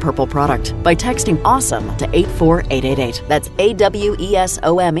free Purple product by texting AWESOME to 84888. That's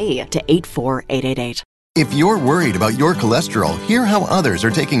AWESOME to 84888. If you're worried about your cholesterol, hear how others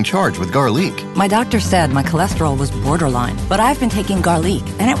are taking charge with Garlic. My doctor said my cholesterol was borderline, but I've been taking Garlic,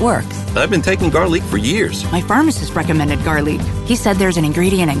 and it works. I've been taking Garlic for years. My pharmacist recommended Garlic. He said there's an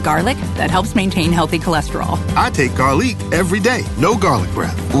ingredient in garlic that helps maintain healthy cholesterol. I take Garlic every day. No garlic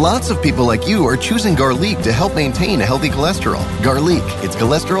breath. Lots of people like you are choosing Garlic to help maintain a healthy cholesterol. Garlic, it's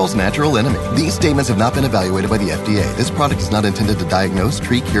cholesterol's natural enemy. These statements have not been evaluated by the FDA. This product is not intended to diagnose,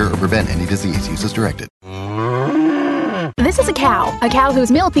 treat, cure, or prevent any disease. Use as directed. This is a cow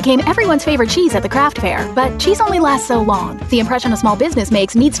whose milk became everyone's favorite cheese at the craft fair. But cheese only lasts so long. The impression a small business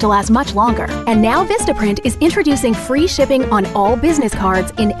makes needs to last much longer. And now Vistaprint is introducing free shipping on all business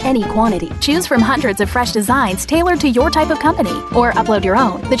cards in any quantity. Choose from hundreds of fresh designs tailored to your type of company, or upload your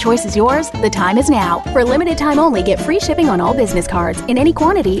own. The choice is yours. The time is now. For limited time only, get free shipping on all business cards in any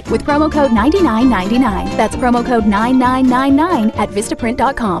quantity with promo code 9999. That's promo code 9999 at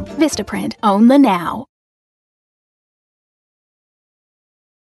Vistaprint.com. Vistaprint. Own the now.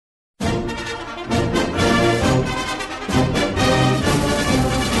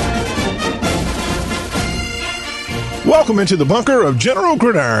 Welcome into the bunker of General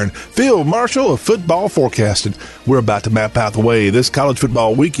Gridiron, Field Marshal of football forecasting. We're about to map out the way this college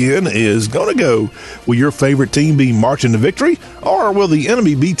football weekend is going to go. Will your favorite team be marching to victory, or will the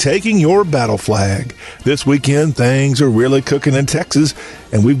enemy be taking your battle flag? This weekend, things are really cooking in Texas,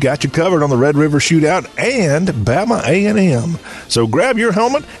 and we've got you covered on the Red River Shootout and Bama A&M. So grab your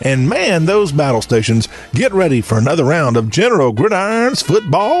helmet and man those battle stations. Get ready for another round of General Gridiron's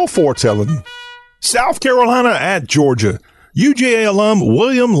football foretelling. South Carolina at Georgia. UGA alum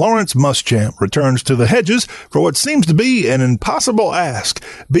William Lawrence Muschamp returns to the hedges for what seems to be an impossible ask.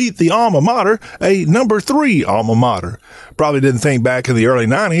 Beat the alma mater, a number 3 alma mater. Probably didn't think back in the early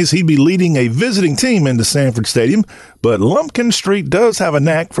 90s he'd be leading a visiting team into Sanford Stadium, but Lumpkin Street does have a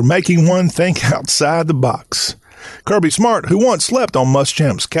knack for making one think outside the box. Kirby Smart, who once slept on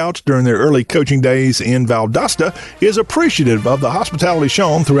Muschamp's couch during their early coaching days in Valdosta, is appreciative of the hospitality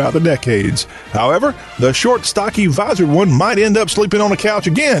shown throughout the decades. However, the short, stocky, visored one might end up sleeping on a couch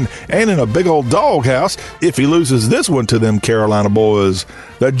again and in a big old doghouse if he loses this one to them Carolina boys.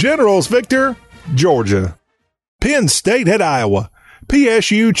 The Generals victor, Georgia. Penn State at Iowa.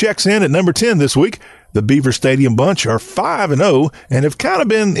 PSU checks in at number 10 this week. The Beaver Stadium bunch are 5-0 and have kind of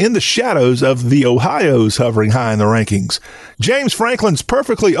been in the shadows of the Ohios hovering high in the rankings. James Franklin's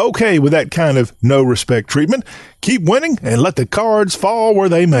perfectly okay with that kind of no-respect treatment. Keep winning and let the cards fall where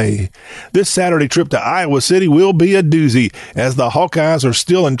they may. This Saturday trip to Iowa City will be a doozy, as the Hawkeyes are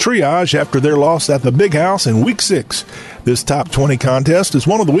still in triage after their loss at the Big House in Week 6. This top 20 contest is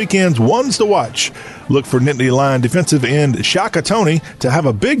one of the weekend's ones to watch. Look for Nittany Lion defensive end Shaka Toney to have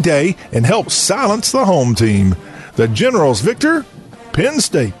a big day and help silence the home team. The Generals victor, Penn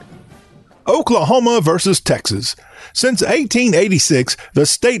State. Oklahoma versus Texas. Since 1886, the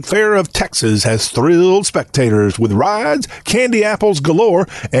State Fair of Texas has thrilled spectators with rides, candy apples galore,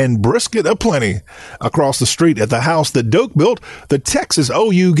 and brisket aplenty. Across the street at the house that Doak built, the Texas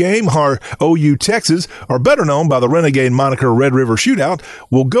OU game, or OU Texas, or better known by the renegade moniker Red River Shootout,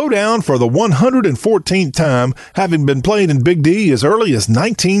 will go down for the 114th time, having been played in Big D as early as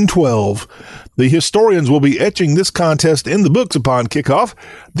 1912. The historians will be etching this contest in the books upon kickoff.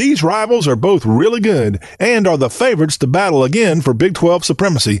 These rivals are both really good and are the favorites to battle again for Big 12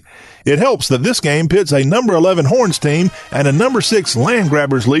 supremacy. It helps that this game pits a number 11 Horns team and a number 6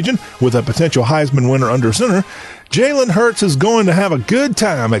 Landgrabbers Legion with a potential Heisman winner under center. Jalen Hurts is going to have a good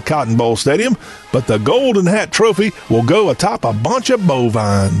time at Cotton Bowl Stadium, but the Golden Hat Trophy will go atop a bunch of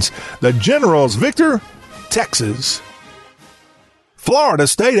bovines. The Generals victor, Texas. Florida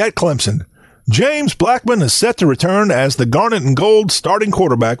State at Clemson. James Blackman is set to return as the Garnet and Gold starting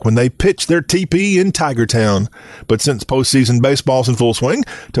quarterback when they pitch their TP in Tigertown. But since postseason baseball's in full swing,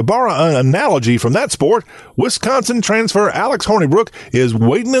 to borrow an analogy from that sport, Wisconsin transfer Alex Hornibrook is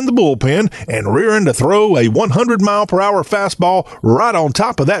waiting in the bullpen and rearing to throw a 100-mile-per-hour fastball right on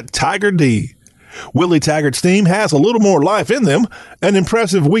top of that Tiger D. Willie Taggart's team has a little more life in them. An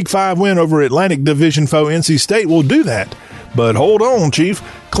impressive Week 5 win over Atlantic Division foe NC State will do that. But hold on, Chief.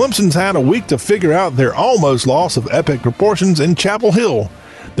 Clemson's had a week to figure out their almost loss of epic proportions in Chapel Hill.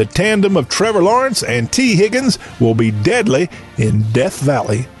 The tandem of Trevor Lawrence and T. Higgins will be deadly in Death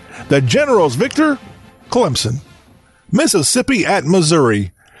Valley. The Generals victor, Clemson. Mississippi at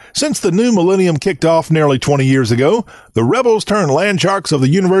Missouri. Since the new millennium kicked off nearly 20 years ago, the Rebels turned Land Sharks of the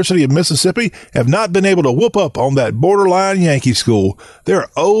University of Mississippi have not been able to whoop up on that borderline Yankee school. They're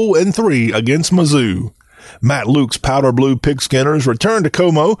 0-3 against Mizzou. Matt Luke's powder blue Pigskinners returned to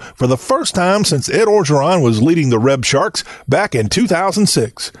Como for the first time since Ed Orgeron was leading the Reb Sharks back in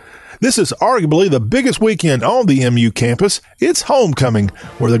 2006. This is arguably the biggest weekend on the MU campus. It's homecoming,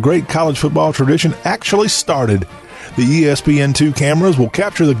 where the great college football tradition actually started. The ESPN2 cameras will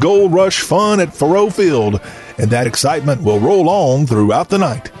capture the Gold Rush fun at Faurot Field, and that excitement will roll on throughout the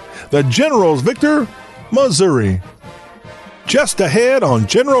night. The Generals victor, Missouri. Just ahead on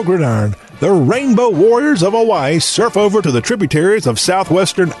General Gridiron, the Rainbow Warriors of Hawaii surf over to the tributaries of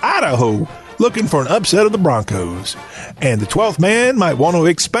southwestern Idaho, looking for an upset of the Broncos. And the 12th man might want to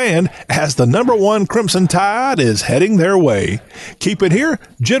expand as the number 1 Crimson Tide is heading their way. Keep it here.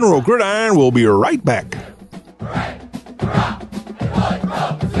 General Gridiron will be right back.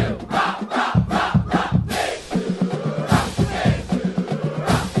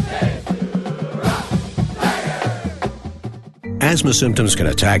 Asthma symptoms can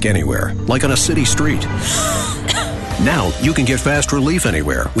attack anywhere, like on a city street. Now, you can get fast relief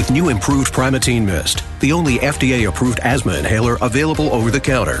anywhere with new improved Primatene Mist, the only FDA-approved asthma inhaler available over the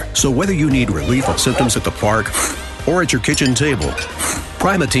counter. So whether you need relief of symptoms at the park or at your kitchen table,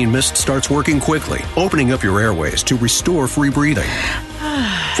 Primatene Mist starts working quickly, opening up your airways to restore free breathing.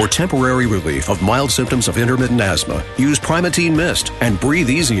 For temporary relief of mild symptoms of intermittent asthma, use Primatene Mist and breathe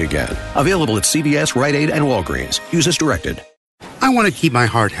easy again. Available at CVS, Rite Aid, and Walgreens. Use as directed. I want to keep my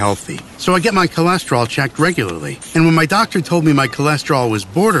heart healthy, so I get my cholesterol checked regularly. And when my doctor told me my cholesterol was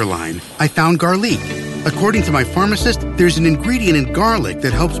borderline, I found Garlic. According to my pharmacist, there's an ingredient in garlic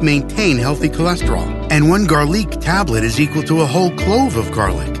that helps maintain healthy cholesterol. And one Garlic tablet is equal to a whole clove of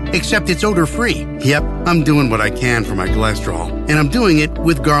garlic, except it's odor-free. Yep, I'm doing what I can for my cholesterol, and I'm doing it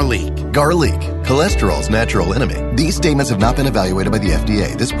with Garlic. Garlic, cholesterol's natural enemy. These statements have not been evaluated by the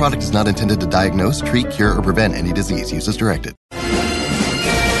FDA. This product is not intended to diagnose, treat, cure, or prevent any disease. Use as directed.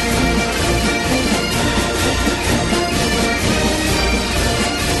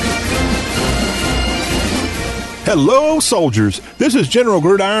 Hello, soldiers. This is General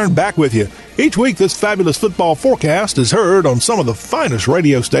Gridiron back with you. Each week, this fabulous football forecast is heard on some of the finest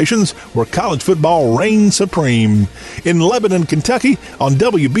radio stations where college football reigns supreme. In Lebanon, Kentucky, on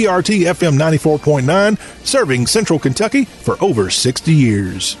WBRT FM 94.9, serving Central Kentucky for over 60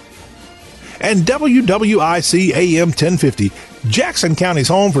 years. And WWIC AM 1050, Jackson County's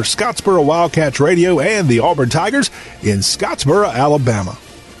home for Scottsboro Wildcats Radio and the Auburn Tigers in Scottsboro, Alabama.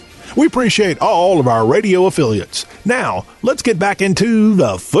 We appreciate all of our radio affiliates. Now, let's get back into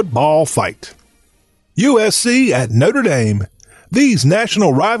the football fight. USC at Notre Dame. These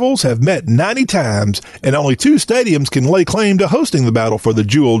national rivals have met 90 times, and only 2 stadiums can lay claim to hosting the battle for the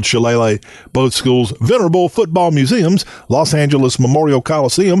jeweled shillelagh. Both schools' venerable football museums, Los Angeles Memorial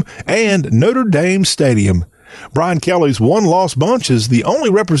Coliseum and Notre Dame Stadium. Brian Kelly's one-loss bunch is the only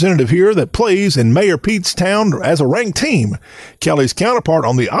representative here that plays in Mayor Pete's town as a ranked team. Kelly's counterpart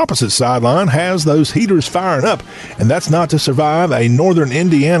on the opposite sideline has those heaters firing up, and that's not to survive a northern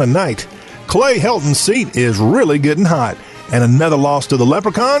Indiana night. Clay Helton's seat is really getting hot, and another loss to the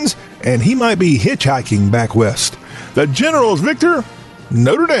Leprechauns, and he might be hitchhiking back west. The Generals victor,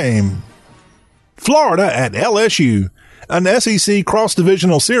 Notre Dame. Florida at LSU. An SEC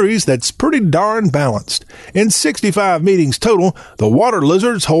cross-divisional series that's pretty darn balanced. In 65 meetings total, the Water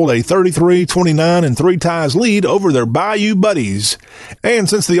Lizards hold a 33-29-3 ties lead over their Bayou buddies. And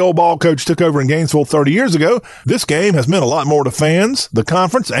since the old ball coach took over in Gainesville 30 years ago, this game has meant a lot more to fans, the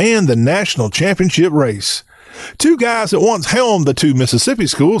conference, and the national championship race. 2 guys that once helmed the 2 Mississippi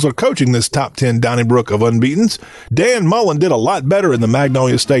schools are coaching this top 10 Donnybrook of unbeatens. Dan Mullen did a lot better in the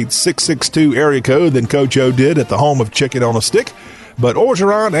Magnolia State 662 area code than Coach O did at the home of Chicken on a Stick. But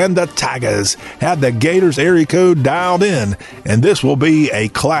Orgeron and the Tigers had the Gators area code dialed in, and this will be a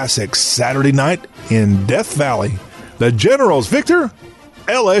classic Saturday night in Death Valley. The Generals victor,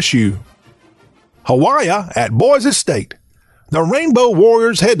 LSU. Hawaii at Boise State. The Rainbow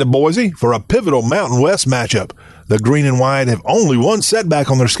Warriors head to Boise for a pivotal Mountain West matchup. The Green and White have only one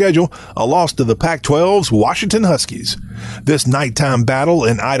setback on their schedule, a loss to the Pac-12's Washington Huskies. This nighttime battle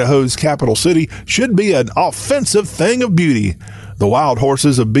in Idaho's capital city should be an offensive thing of beauty. The Wild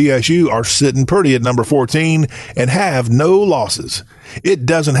Horses of BSU are sitting pretty at number 14 and have no losses. It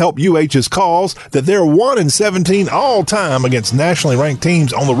doesn't help UH's cause that they're 1-17 all time against nationally ranked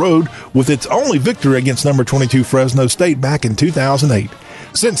teams on the road, with its only victory against number 22 Fresno State back in 2008.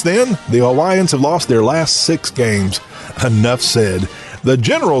 Since then, the Hawaiians have lost their last 6 games. Enough said. The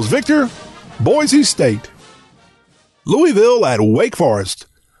Generals victor, Boise State. Louisville at Wake Forest.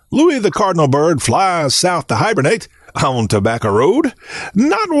 Louis the Cardinal Bird flies south to hibernate on Tobacco Road.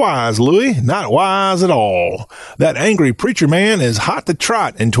 Not wise, Louis. Not wise at all. That angry preacher man is hot to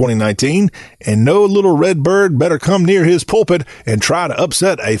trot in 2019, and no little red bird better come near his pulpit and try to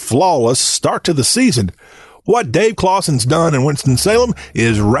upset a flawless start to the season. What Dave Clawson's done in Winston-Salem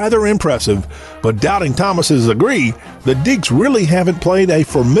is rather impressive, but Doubting Thomases agree the Deacs really haven't played a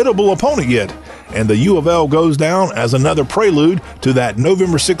formidable opponent yet, and the U of L goes down as another prelude to that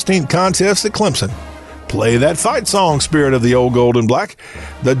November 16th contest at Clemson. Play that fight song, spirit of the old gold and black.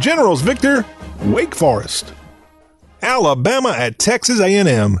 The Generals victor, Wake Forest. Alabama at Texas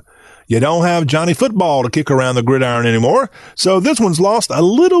A&M. You don't have Johnny Football to kick around the gridiron anymore, so this one's lost a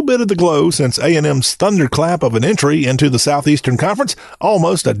little bit of the glow since A&M's thunderclap of an entry into the Southeastern Conference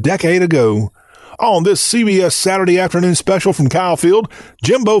almost a decade ago. On this CBS Saturday afternoon special from Kyle Field,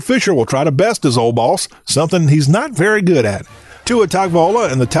 Jimbo Fisher will try to best his old boss, something he's not very good at. Tua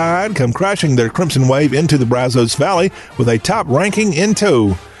Tagovailoa and the Tide come crashing their Crimson Wave into the Brazos Valley with a top ranking in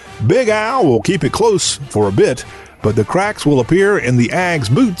tow. Big Al will keep it close for a bit, but the cracks will appear in the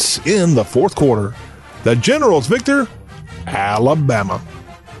Ags' boots in the fourth quarter. The Generals victor, Alabama.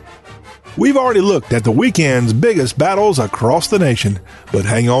 We've already looked at the weekend's biggest battles across the nation, but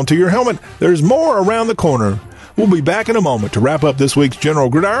hang on to your helmet, there's more around the corner. We'll be back in a moment to wrap up this week's General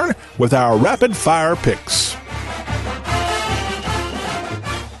Gridiron with our rapid fire picks.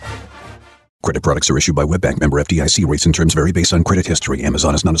 Credit products are issued by WebBank, member FDIC. Rates and terms vary based on credit history.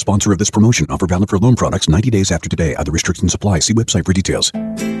 Amazon is not a sponsor of this promotion. Offer valid for loan products 90 days after today. Other restrictions apply. See website for details.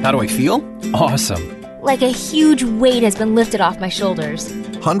 How do I feel? Awesome. Like a huge weight has been lifted off my shoulders.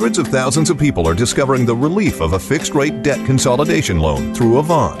 Hundreds of thousands of people are discovering the relief of a fixed-rate debt consolidation loan through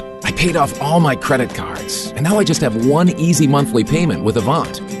Avant. I paid off all my credit cards, and now I just have one easy monthly payment with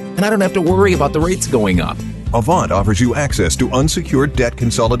Avant. And I don't have to worry about the rates going up. Avant offers you access to unsecured debt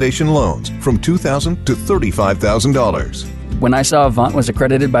consolidation loans from $2,000 to $35,000. When I saw Avant was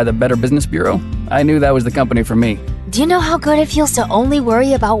accredited by the Better Business Bureau, I knew that was the company for me. Do you know how good it feels to only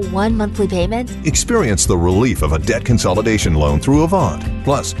worry about one monthly payment? Experience the relief of a debt consolidation loan through Avant.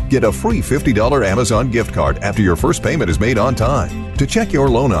 Plus, get a free $50 Amazon gift card after your first payment is made on time. To check your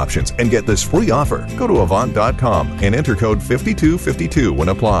loan options and get this free offer, go to Avant.com and enter code 5252 when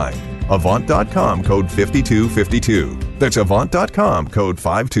applying. Avant.com, code 5252. That's Avant.com, code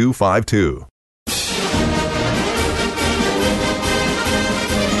 5252.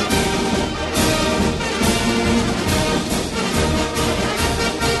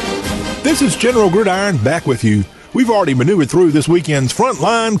 This is General Gridiron back with you. We've already maneuvered through this weekend's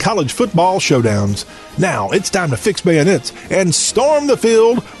frontline college football showdowns. Now it's time to fix bayonets and storm the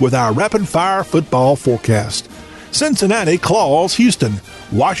field with our rapid-fire football forecast. Cincinnati claws Houston.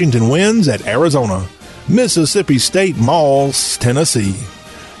 Washington wins at Arizona. Mississippi State mauls Tennessee.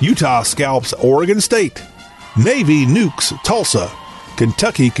 Utah scalps Oregon State. Navy nukes Tulsa.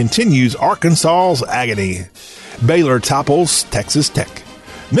 Kentucky continues Arkansas's agony. Baylor topples Texas Tech.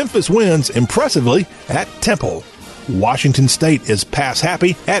 Memphis wins impressively at Temple. Washington State is pass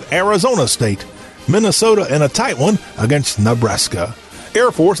happy at Arizona State. Minnesota in a tight one against Nebraska.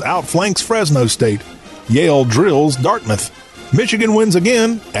 Air Force outflanks Fresno State. Yale drills Dartmouth. Michigan wins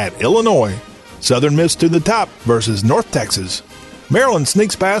again at Illinois. Southern Miss to the top versus North Texas. Maryland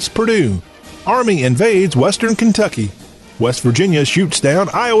sneaks past Purdue. Army invades Western Kentucky. West Virginia shoots down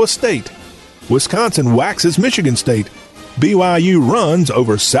Iowa State. Wisconsin waxes Michigan State. BYU runs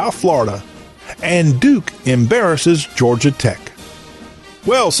over South Florida. And Duke embarrasses Georgia Tech.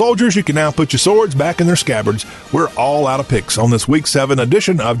 Well, soldiers, you can now put your swords back in their scabbards. We're all out of picks on this Week 7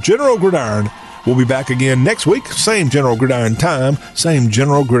 edition of General Gridiron. We'll be back again next week, same General Gridiron time, same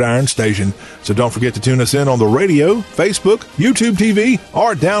General Gridiron station. So don't forget to tune us in on the radio, Facebook, YouTube TV,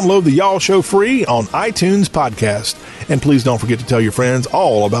 or download the Y'all Show free on iTunes Podcast. And please don't forget to tell your friends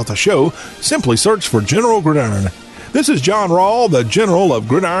all about the show. Simply search for General Gridiron. This is John Rawl, the General of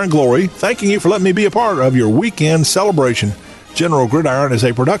Gridiron Glory, thanking you for letting me be a part of your weekend celebration. General Gridiron is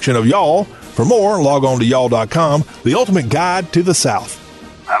a production of Y'all. For more, log on to y'all.com, the ultimate guide to the South.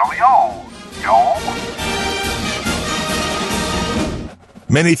 That'll be all, y'all.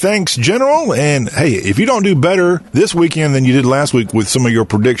 Many thanks, General. And hey, if you don't do better this weekend than you did last week with some of your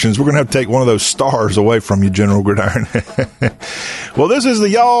predictions, we're going to have to take one of those stars away from you, General Gridiron. Well, this is the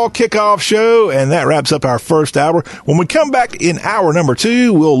Y'all Kickoff Show, and that wraps up our first hour. When we come back in hour number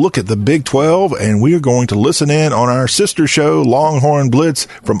 2, we'll look at the Big 12, and we are going to listen in on our sister show, Longhorn Blitz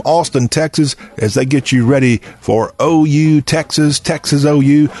from Austin, Texas, as they get you ready for OU, Texas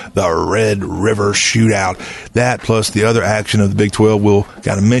OU, the Red River Shootout. That plus the other action of the Big 12 we'll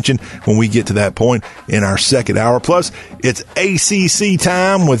got to mention when we get to that point in our second hour. Plus, it's ACC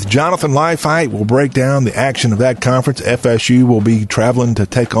time with Jonathan Leifheit. We'll break down the action of that conference. FSU will be traveling to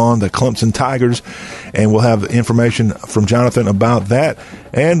take on the Clemson Tigers, and we'll have information from Jonathan about that.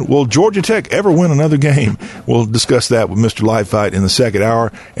 And will Georgia Tech ever win another game? We'll discuss that with Mr. Leifheit in the second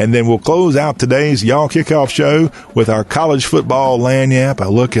hour. And then we'll close out today's Y'all Kickoff Show with our college football lagniappe, a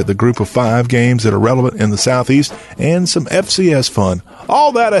look at the group of 5 games that are relevant in the Southeast, and some FCS fun.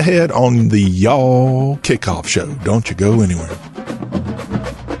 All that ahead on the Y'all Kickoff Show. Don't you go anywhere.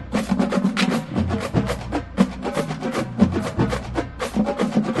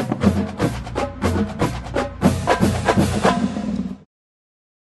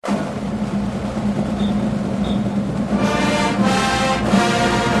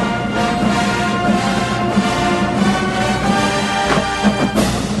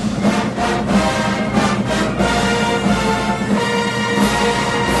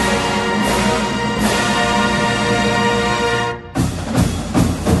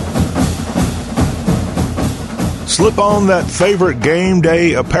 Slip on that favorite game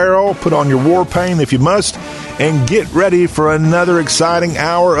day apparel, put on your war paint if you must, and get ready for another exciting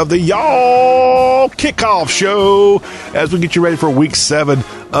hour of the Y'all Kickoff Show as we get you ready for week 7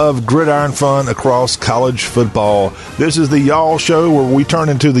 of gridiron fun across college football. This is the Y'all Show, where we turn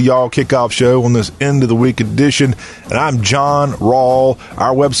into the Y'all Kickoff Show on this end of the week edition. And I'm John Rawl.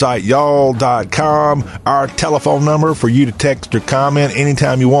 Our website, y'all.com. Our telephone number for you to text or comment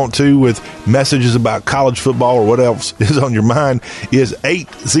anytime you want to with messages about college football or what else is on your mind is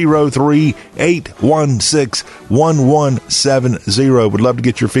 803-816-1170. Would love to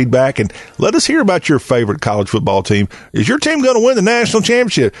get your feedback and let us hear about your favorite college football team. Is your team going to win the national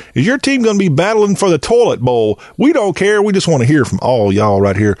championship? Is your team going to be battling for the toilet bowl? We don't care. We just want to hear from all y'all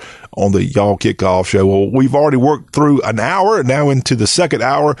right here on the Y'all Kickoff Show. Well, we've already worked through an hour, now into the second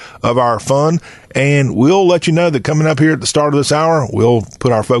hour of our fun, and we'll let you know that coming up here at the start of this hour, we'll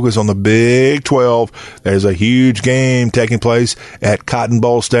put our focus on the Big 12. There's a huge game taking place at Cotton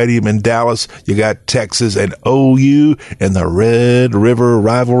Bowl Stadium in Dallas. You got Texas and OU and the Red River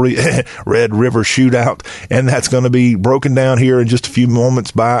rivalry, Red River Shootout, and that's going to be broken down here in just a few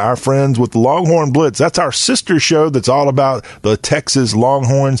moments by our friends with the Longhorn Blitz. That's our sister show that's all about the Texas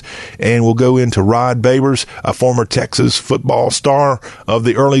Longhorns. And we'll go into Rod Babers, a former Texas football star of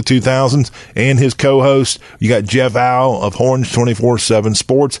the early 2000s, and his co-host. You got Jeff Owl of Horns 24/7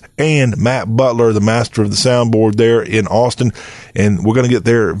 Sports and Matt Butler, the master of the soundboard there in Austin. And we're going to get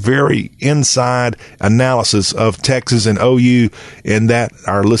their very inside analysis of Texas and OU in that,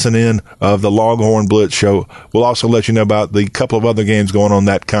 our listen in of the Longhorn Blitz show. We'll also let you know about the couple of other games going on in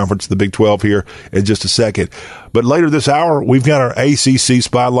that conference, the Big 12 here in just a second. But later this hour, we've got our ACC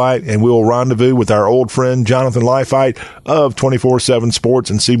Spotlight, and we'll rendezvous with our old friend Jonathan Leifheit of 24/7 Sports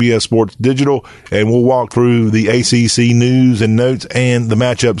and CBS Sports Digital, and we'll walk through the ACC news and notes and the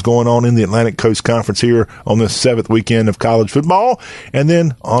matchups going on in the Atlantic Coast Conference here on the 7th weekend of college football. And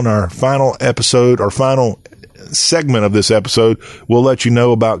then on our final episode, our final segment of this episode, we'll let you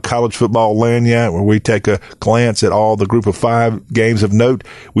know about college football lagniappe, where we take a glance at all the group of 5 games of note.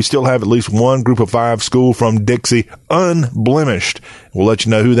 We still have at least one group of 5 school from Dixie unblemished. We'll let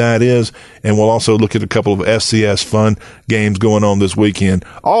you know who that is, and we'll also look at a couple of FCS fun games going on this weekend.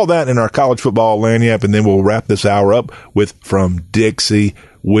 All that in our college football lagniappe, and then we'll wrap this hour up with From Dixie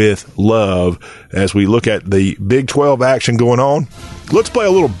with Love as we look at the Big 12 action going on. Let's play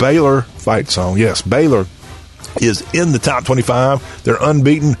a little Baylor fight song. Yes, Baylor is in the top 25. They're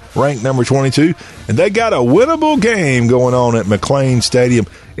unbeaten, ranked number 22, and they got a winnable game going on at McLean Stadium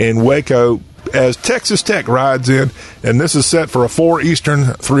in Waco as Texas Tech rides in, and this is set for a 4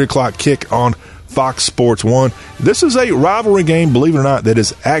 Eastern, 3 o'clock kick on Fox Sports 1. This is a rivalry game, believe it or not, that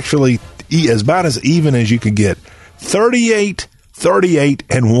is actually about as even as you could get.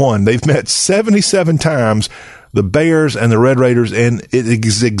 38-1. They've met 77 times, the Bears and the Red Raiders, and it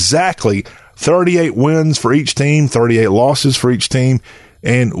is exactly 38 wins for each team, 38 losses for each team.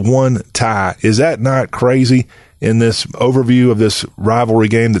 2-1 tie. Is that not crazy? In this overview of this rivalry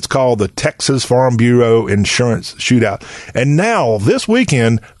game that's called the Texas Farm Bureau Insurance Shootout. And now, this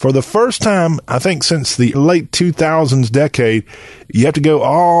weekend, for the first time, I think since the late 2000s decade, you have to go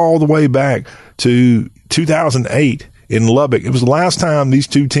all the way back to 2008 in Lubbock. It was the last time these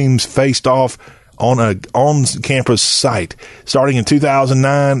two teams faced off on a on-campus site. Starting in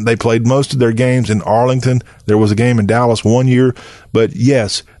 2009, they played most of their games in Arlington. There was a game in Dallas one year. But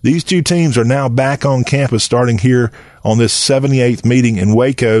yes, these two teams are now back on campus starting here on this 78th meeting in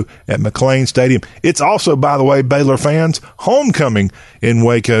Waco at McLean Stadium. It's also, by the way, Baylor fans, homecoming in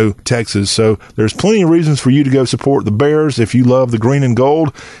Waco, Texas. So there's plenty of reasons for you to go support the Bears if you love the green and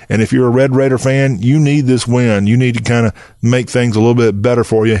gold. And if you're a Red Raider fan, you need this win. You need to kind of make things a little bit better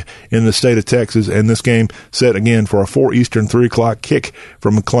for you in the state of Texas. And this game set again for a 4 Eastern, 3 o'clock kick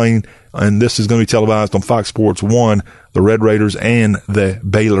from McLean. And this is going to be televised on Fox Sports 1, the Red Raiders and the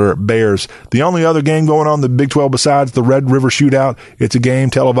Baylor Bears. The only other game going on in the Big 12 besides the Red River Shootout, it's a game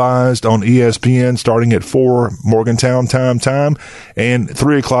televised on ESPN starting at 4 Morgantown time and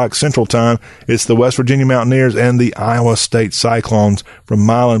 3 o'clock Central Time. It's the West Virginia Mountaineers and the Iowa State Cyclones from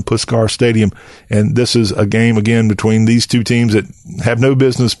Milan Puskar Stadium. And this is a game, again, between these two teams that have no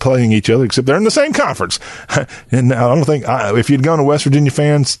business playing each other, except they're in the same conference. And I don't think, if you'd gone to West Virginia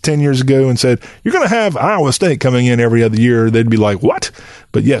fans 10 years ago and said, you're going to have Iowa State coming in every other year, they'd be like, what?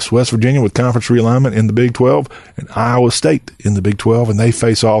 But yes, West Virginia with conference realignment in the Big 12 and Iowa State in the Big 12, and they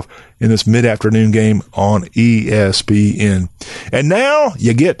face off in this mid-afternoon game on ESPN. And now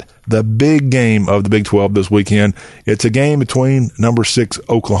you get the big game of the Big 12 this weekend. It's a game between number 6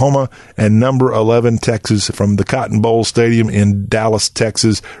 Oklahoma and number 11 Texas from the Cotton Bowl Stadium in Dallas,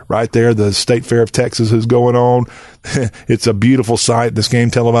 Texas. Right there, the State Fair of Texas is going on. It's a beautiful sight. This game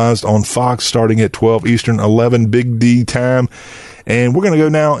televised on Fox starting at 12 Eastern, 11 Big D time. And we're going to go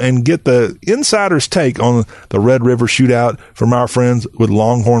now and get the insider's take on the Red River Shootout from our friends with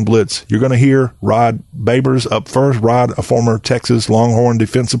Longhorn Blitz. You're going to hear Rod Babers up first. Rod, a former Texas Longhorn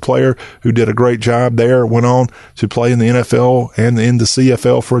defensive player who did a great job there, went on to play in the NFL and in the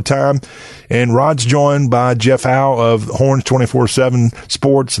CFL for a time. And Rod's joined by Jeff Howe of Horns 24/7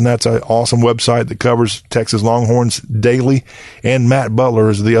 Sports, and that's an awesome website that covers Texas Longhorns daily. And Matt Butler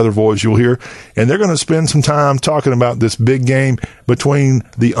is the other voice you'll hear. And they're going to spend some time talking about this big game between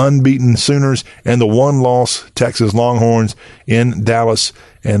the unbeaten Sooners and the one-loss Texas Longhorns in Dallas.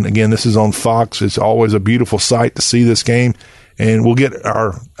 And again, this is on Fox. It's always a beautiful sight to see this game. And we'll get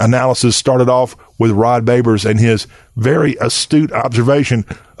our analysis started off with Rod Babers and his very astute observation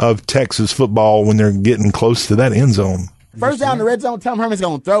of Texas football when they're getting close to that end zone. First down the red zone, Tom Herman's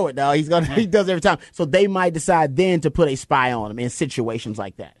going to throw it, though. He does every time. So they might decide then to put a spy on him in situations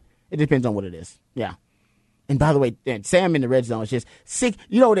like that. It depends on what it is. Yeah. And by the way, Sam in the red zone is just sick.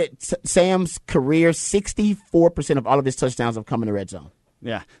 You know that Sam's career, 64% of all of his touchdowns have come in the red zone.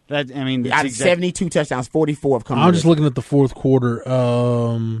 Yeah, out of 72 touchdowns, 44 have come. I'm just looking at the fourth quarter.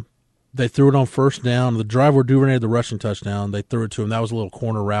 They threw it on first down. The drive where Duvernay had the rushing touchdown, they threw it to him. That was a little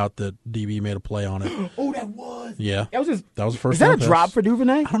corner route that DB made a play on it. Oh, that was. Yeah, that was the first. Is that a drop for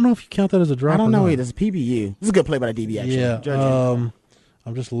Duvernay? I don't know if you count that as a drop. I don't know either. It's a PBU. It's a good play by the DB. Actually. Yeah.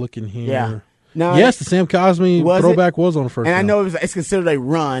 I'm just looking here. Yeah. No, yes, the Sam Cosmi throwback was on the first. And down. I know it's considered a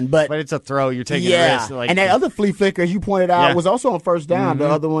run, but it's a throw. You're taking a risk. And that other flea flicker, as you pointed out, was also on first down. Mm-hmm. The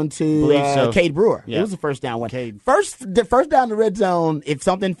other one to Cade Brewer. Yeah. It was the first down one. First down the red zone. If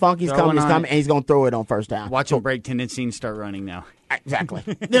something funky's coming, and he's going to throw it on first down. Watch him break tendency and start running now. Exactly.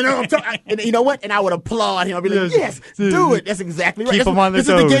 You know what? And I would applaud him. I'd be like, yes, do it. That's exactly right. Keep them on their toes.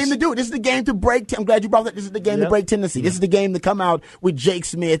 This is the game to do it. This is the game to break. I'm glad you brought that. This is the game to break tendency. This is the game to come out with Jake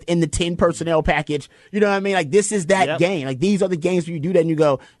Smith in the 10 personnel package. You know what I mean? Like, this is that game. Like, these are the games where you do that and you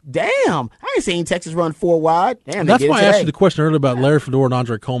go, damn, I ain't seen Texas run 4 wide. Damn, that's why I asked you the question earlier about Larry Fedora and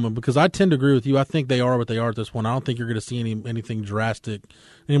Andre Coleman, because I tend to agree with you. I think they are what they are at this point. I don't think you're going to see anything drastic,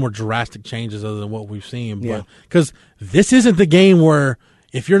 any more drastic changes other than what we've seen. But because this isn't the game where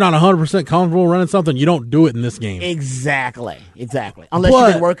if you're not 100% comfortable running something, you don't do it in this game. Exactly. Unless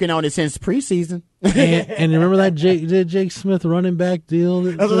you've been working on it since preseason. and remember that Jake Smith running back deal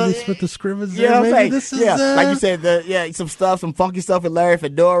that Smith the scrimmage? Yeah, like you said, some funky stuff with Larry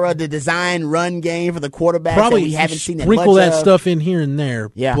Fedora, the design run game for the quarterbacks probably that we haven't seen. Sprinkle that stuff in here and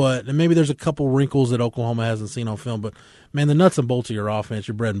there, yeah. But maybe there's a couple wrinkles that Oklahoma hasn't seen on film, but. Man, the nuts and bolts of your offense,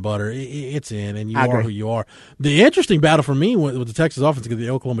 your bread and butter, it's in, and you are who you are. The interesting battle for me with the Texas offense against the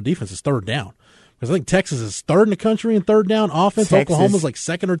Oklahoma defense is third down. Because I think Texas is third in the country in third down offense. Texas, Oklahoma's like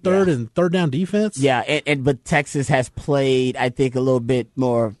second or third in third down defense. Yeah, but Texas has played, I think, a little bit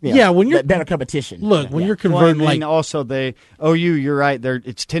more. When you're better competition. Look, when you're converting, and also OU, you're right.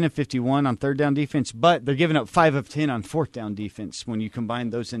 It's 10 of 51 on third down defense, but they're giving up 5 of 10 on fourth down defense when you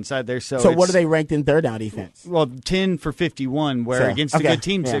combine those inside there. So what are they ranked in third down defense? Well, 10 for 51, where against the good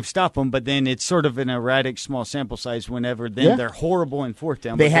teams they've stopped them, but then it's sort of an erratic small sample size. Whenever they're horrible in fourth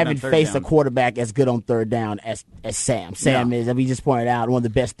down. They haven't faced a quarterback as good on third down as Sam. Sam is, as we just pointed out, one of the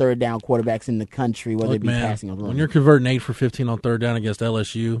best third down quarterbacks in the country, whether it be passing or running. When you're converting 8 for 15 on third down against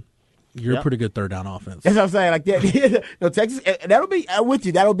LSU, you're a pretty good third down offense. That's what I'm saying. Like no, Texas, that'll be with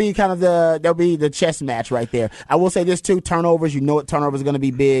you. That'll be kind of the chess match right there. I will say this too: turnovers. You know what turnovers are going to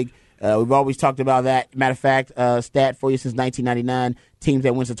be big. We've always talked about that. Matter of fact, stat for you since 1999: teams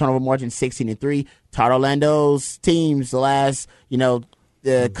that wins the turnover margin 16-3. Todd Orlando's teams the last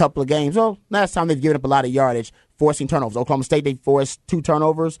couple of games. Well, last time they've given up a lot of yardage, forcing turnovers. Oklahoma State, they forced 2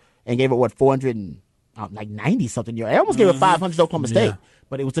 turnovers and gave up 490 something yards. They almost gave up 500 to Oklahoma State.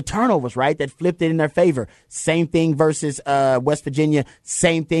 But it was the turnovers, right, that flipped it in their favor. Same thing versus West Virginia.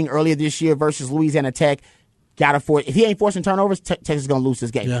 Same thing earlier this year versus Louisiana Tech. If he ain't forcing turnovers, Texas is going to lose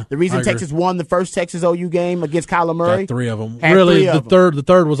this game. Yeah, the reason Texas won the first Texas OU game against Kyler Murray. Got 3 of them. Really, the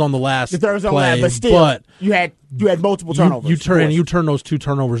third was on the last. The third was on the play, last, but still, you had multiple turnovers. You turn those 2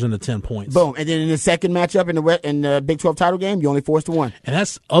 turnovers into 10 points. Boom, and then in the second matchup in the Big 12 title game, you only forced 1. And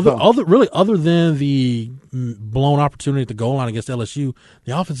that's other than the blown opportunity at the goal line against LSU,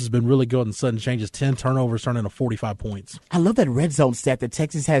 the offense has been really good and sudden changes. 10 turnovers turn into 45 points. I love that red zone stat that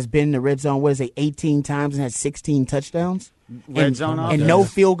Texas has been in the red zone. What is it, 18 times and has 16 touchdowns? Red zone and no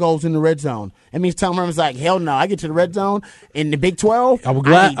field goals in the red zone. That means Tom Herman's like, hell no, I get to the red zone in the Big 12. I'm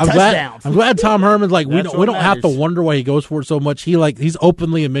glad Tom Herman's like, we don't have to wonder why he goes for it so much. He's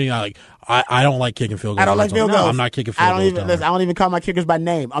openly admitting I don't like kicking field goals. I don't like field goals. I'm not kicking field goals. I don't even call my kickers by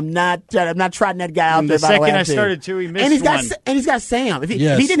name. I'm not trotting that guy out there. The second I started to, he missed and he's got Sam. If he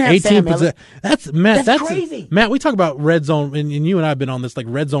yes, didn't have Sam, that's crazy. Matt, we talk about red zone, and you and I have been on this. Like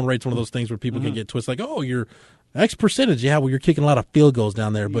red zone rate's one of those things where people can get twisted. Like, oh, you're X percentage. Yeah, well, you're kicking a lot of field goals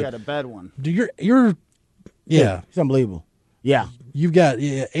down there. You But got a bad one. It's unbelievable. Yeah. You've got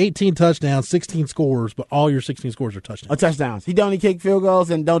 18 touchdowns, 16 scores, but all your 16 scores are touchdowns. Touchdowns. He don't only kick field goals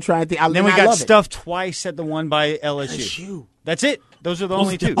and don't try anything. Then we got stuffed twice at the one by LSU. That's it. Those are the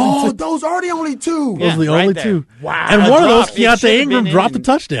only 2. Oh, those are the only 2. Those are the only 2. Wow. And one of those, Keontae Ingram dropped a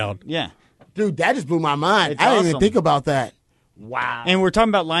touchdown. Yeah. Dude, that just blew my mind. I didn't even think about that. Wow. And we're talking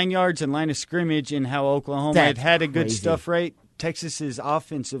about line yards and line of scrimmage and how Oklahoma had a good stuff rate. Texas's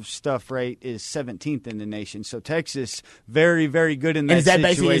offensive stuff rate is 17th in the nation. So Texas, very, very good in that situation.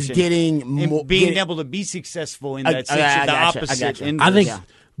 Basically is getting able to be successful in that opposite end. I think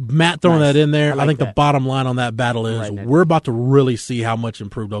Matt throwing that in there, I think the bottom line on that battle is we're about to really see how much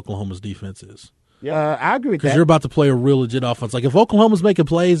improved Oklahoma's defense is. Yeah, I agree with that. Because you're about to play a real legit offense. Like, if Oklahoma's making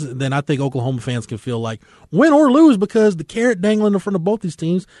plays, then I think Oklahoma fans can feel like win or lose because the carrot dangling in front of both these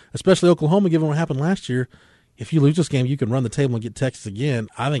teams, especially Oklahoma, given what happened last year, if you lose this game, you can run the table and get Texas again.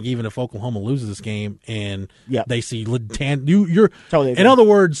 I think even if Oklahoma loses this game and they see you're totally in other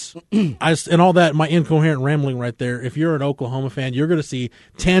words, and all that, my incoherent rambling right there, if you're an Oklahoma fan, you're going to see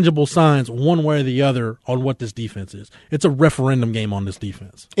tangible signs one way or the other on what this defense is. It's a referendum game on this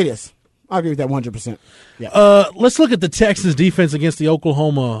defense. It is. I agree with that 100%. Yeah. Let's look at the Texas defense against the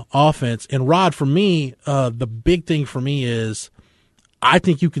Oklahoma offense. And, Rod, for me, the big thing for me is I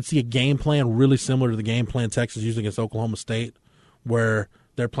think you could see a game plan really similar to the game plan Texas used against Oklahoma State, where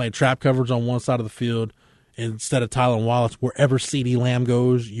they're playing trap coverage on one side of the field. Instead of Tyler Wallace, wherever CeeDee Lamb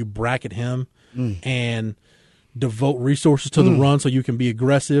goes, you bracket him and devote resources to the run so you can be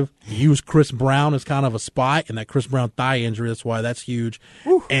aggressive. Use Chris Brown as kind of a spy, and that Chris Brown thigh injury, that's why that's huge.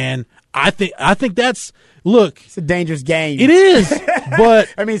 And I think that's it's a dangerous game. It is,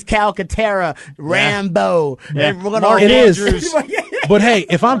 but I mean, it's Calcaterra, Rambo. It is. But hey,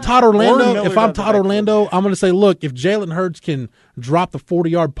 if I'm Todd Orlando, I'm going to say, look, if Jalen Hurts can drop the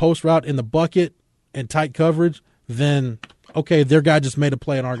 40-yard post route in the bucket and tight coverage, then okay, their guy just made a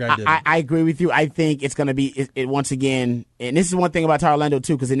play and our guy didn't. I agree with you. I think it's going to be it once again, and this is one thing about Todd Orlando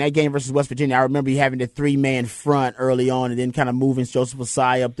too, because in that game versus West Virginia, I remember you having the 3-man front early on, and then kind of moving Joseph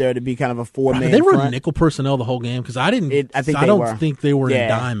Ossai up there to be kind of a 4-man. They were front. Nickel personnel the whole game because I don't think they were in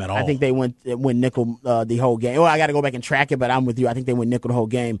dime at all. I think they went nickel the whole game. Well, I got to go back and track it, but I'm with you. I think they went nickel the whole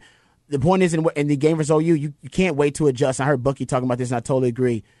game. The point is, in the game versus OU, you can't wait to adjust. I heard Bucky talking about this, and I totally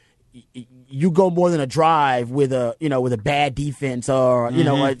agree. you go more than a drive with a bad defense or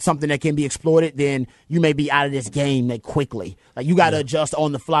something that can be exploited, then you may be out of this game quickly. Like you got to adjust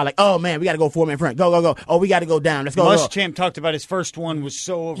on the fly. Like, oh man, we got to go 4-man front. Go. Oh, we got to go down. Let's go. Muschamp talked about his first one was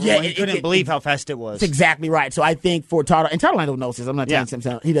so overwhelming. He couldn't believe how fast it was. That's exactly right. So I think for Tardo, and Tardo knows this. I'm not telling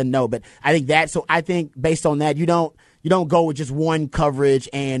him he doesn't know, but I think that. So I think based on that, you don't go with just one coverage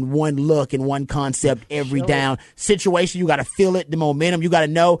and one look and one concept every down situation. You got to feel it, the momentum. You got to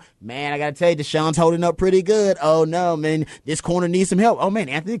know, man, I got to tell you, Deshaun's holding up pretty good. Oh, no, man, this corner needs some help. Oh, man,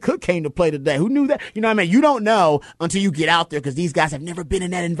 Anthony Cook came to play today. Who knew that? You know what I mean? You don't know until you get out there because these guys have never been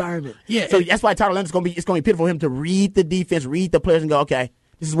in that environment. Yeah. So that's why Tyler Leonard's it's going to be pitiful for him to read the defense, read the players, and go, okay,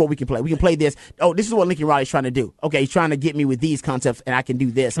 this is what we can play. We can play this. Oh, this is what Lincoln Riley's trying to do. Okay, he's trying to get me with these concepts, and I can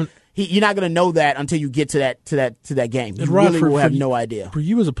do this. You're not going to know that until you get to that game. You really will have no idea. For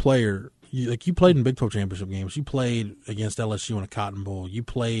you as a player, you played in Big 12 championship games. You played against LSU in a Cotton Bowl. You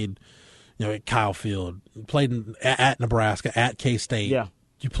played, at Kyle Field. You played at Nebraska, at K-State. Yeah.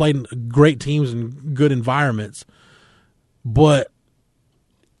 You played in great teams and good environments. But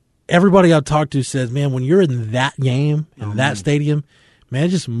everybody I've talked to says, man, when you're in that game, in that stadium, man, it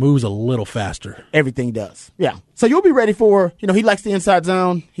just moves a little faster. Everything does. Yeah. So you'll be ready for, he likes the inside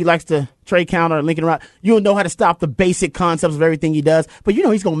zone. He likes the trade counter, Lincoln Riley. You'll know how to stop the basic concepts of everything he does. But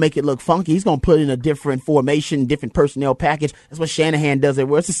he's going to make it look funky. He's going to put in a different formation, different personnel package. That's what Shanahan does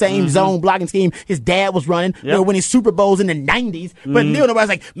everywhere. It's the same zone blocking scheme his dad was running winning Super Bowls in the 90s. But nobody's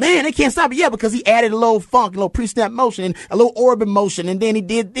like, man, they can't stop it. Yeah, because he added a little funk, a little pre-snap motion, and a little orbiting motion. And then he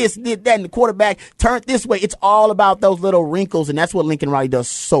did this, did that, and the quarterback turned this way. It's all about those little wrinkles, and that's what Lincoln Riley does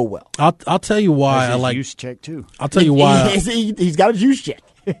so well. I'll tell you why I like use check too. I'll tell you why he's got a juice check.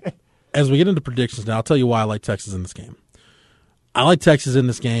 As we get into predictions now, I'll tell you why I like Texas in this game. I like Texas in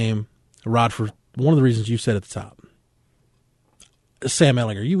this game, Rod, for one of the reasons you said at the top. Sam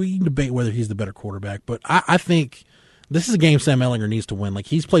Ehlinger, you can debate whether he's the better quarterback, but I think this is a game Sam Ehlinger needs to win. Like,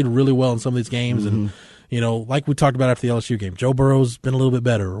 he's played really well in some of these games, and like we talked about after the LSU game, Joe Burrow's been a little bit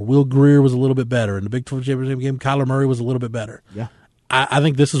better, or Will Greer was a little bit better. In the Big 12 championship game, Kyler Murray was a little bit better. Yeah. I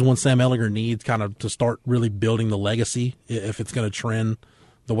think this is when Sam Ehlinger needs kind of to start really building the legacy if it's going to trend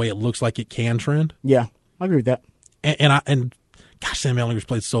the way it looks like it can trend. Yeah, I agree with that. And gosh, Sam Ehlinger's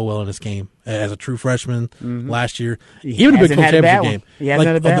played so well in this game as a true freshman last year. Even the Big 12 championship game. He hasn't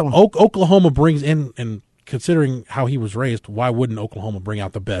had a bad one. Oklahoma brings in, and considering how he was raised, why wouldn't Oklahoma bring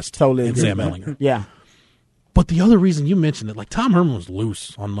out the best in Sam Ehlinger? Yeah. But the other reason you mentioned it, like Tom Herman was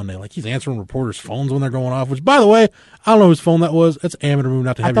loose on Monday. Like he's answering reporters' phones when they're going off, which, by the way, I don't know whose phone that was. It's amateur move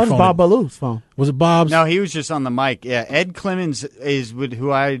not to have your phone. I thought it was Bob Ballou's phone. Was it Bob's? No, he was just on the mic. Yeah, Ed Clemens is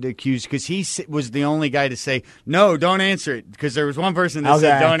who I'd accuse because he was the only guy to say, no, don't answer it. Because there was one person that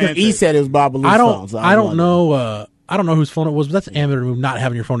said, don't answer it. He said it was Bob Ballou's phone. So I don't know. I don't know whose phone it was, but that's amateur move, not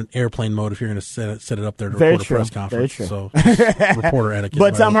having your phone in airplane mode if you're going to set it up there to record a press conference. Very true. So, reporter etiquette.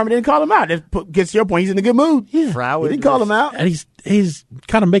 But Tom Herman didn't call him out. It gets to your point. He's in a good mood. Yeah. He didn't call him out. And he's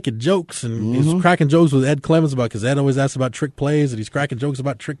kind of making jokes, and he's cracking jokes with Ed Clemens because Ed always asks about trick plays, and he's cracking jokes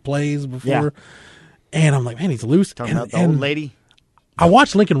about trick plays before. Yeah. And I'm like, man, he's loose. Talking about the old lady. I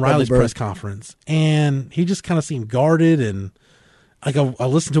watched Lincoln Riley's press conference, and he just kind of seemed guarded, and like I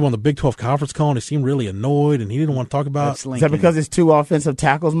listened to him on the Big 12 conference call, and he seemed really annoyed, and he didn't want to talk about. Is that because his two offensive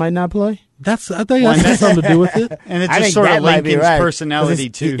tackles might not play? I think that has something to do with it. And it's just sort of Lincoln's personality,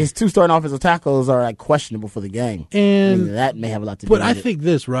 too. His two starting offensive tackles are like questionable for the game. And that may have a lot to do with it. But I think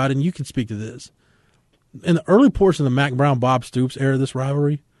this, Rod, and you can speak to this. In the early portion of the Mack Brown, Bob Stoops era of this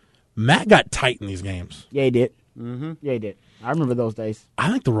rivalry, Matt got tight in these games. Yeah, he did. Yeah, he did. I remember those days.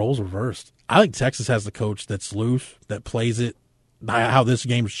 I think the roles reversed. I think Texas has the coach that's loose, that plays it how this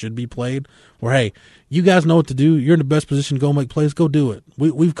game should be played, where, hey, you guys know what to do. You're in the best position to go make plays. Go do it.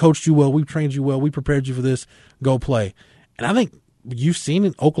 We've coached you well. We've trained you well. We prepared you for this. Go play. And I think you've seen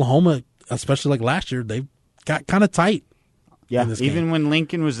in Oklahoma, especially like last year, they got kind of tight. Yeah, even when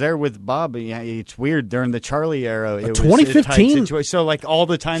Lincoln was there with Bob, it's weird. During the Charlie era, it 2015. was a tight situation. So, like, all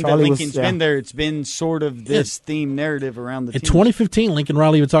the time Charlie that Lincoln's been there, it's been sort of this theme narrative around the team. In 2015, Lincoln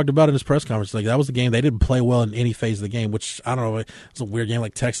Riley even talked about it in his press conference. Like, that was the game. They didn't play well in any phase of the game, which, I don't know, it's a weird game.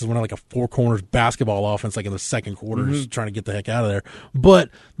 Like, Texas went on like a four-corners basketball offense, like in the second quarter, trying to get the heck out of there. But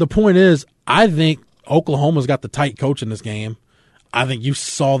the point is, I think Oklahoma's got the tight coach in this game. I think you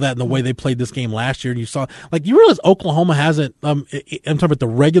saw that in the way they played this game last year. And you saw, like, you realize Oklahoma hasn't, I'm talking about the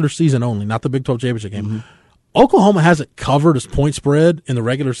regular season only, not the Big 12 championship game. Oklahoma hasn't covered its point spread in the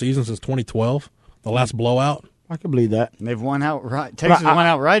regular season since 2012, the last blowout. I can believe that. And they've won outright. Texas won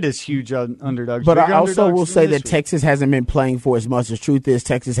outright as huge underdogs. But I also will say that Texas hasn't been playing for as much. The truth is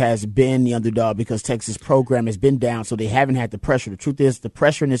Texas has been the underdog because Texas' program has been down, so they haven't had the pressure. The truth is the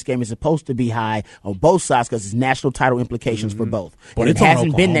pressure in this game is supposed to be high on both sides because it's national title implications for both. But it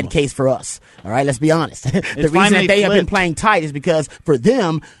hasn't been that case for us. All right, let's be honest. The reason that they have been playing tight is because for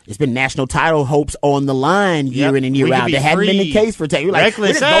them, it's been national title hopes on the line year in and year out. That hadn't been the case for Texas. Like,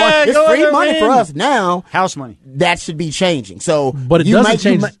 it's free money for us now. House money. That should be changing. So, but it doesn't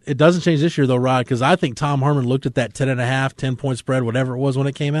change. It doesn't change this year, though, Rod, because I think Tom Herman looked at that 10.5, 10-point spread, whatever it was when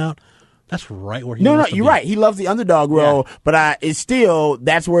it came out. That's right where he. No, you're right. He loves the underdog role, but it's still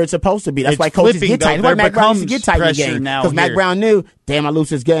that's where it's supposed to be. That's why coaches get tight. That's why Mac Brown used to get tight in the game because Mac Brown knew, damn, I lose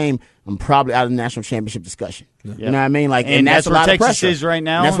this game, I'm probably out of the national championship discussion. Yep. You know what I mean? Like, and that's a lot of pressure. Texas is right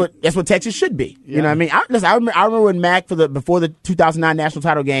now. And that's what Texas should be. Yeah. You know what I mean? I remember when Mac before the 2009 national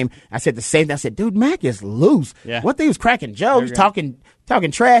title game, I said the same thing. I said, dude, Mac is loose. Yeah. One thing he was cracking jokes, talking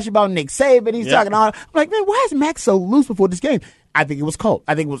trash about Nick Saban. He's talking all. I'm like, man, why is Mac so loose before this game? I think it was Colt.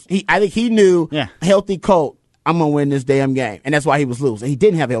 I think he knew healthy Colt. I'm gonna win this damn game, and that's why he was loose. And he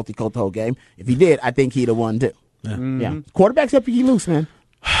didn't have a healthy Colt the whole game. If he did, I think he'd have won too. Yeah, quarterbacks help you loose, man.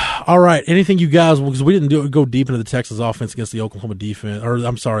 All right. Anything you guys, because we didn't go deep into the Texas offense against the Oklahoma defense, or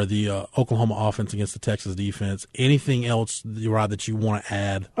I'm sorry, the Oklahoma offense against the Texas defense. Anything else, Rod, that you want to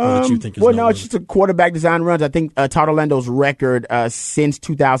add or that you think is no, it's just a quarterback design runs. I think Todd Orlando's record since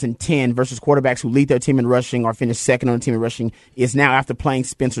 2010 versus quarterbacks who lead their team in rushing or finish second on the team in rushing is now, after playing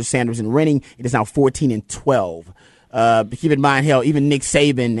Spencer Sanders and Renning, it is now 14-12. Keep in mind, hell, even Nick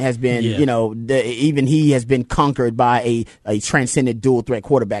Saban has been, even he has been conquered by a transcendent dual threat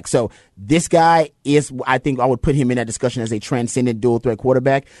quarterback. So this guy is, I think I would put him in that discussion as a transcendent dual threat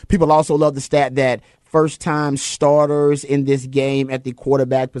quarterback. People also love the stat that first time starters in this game at the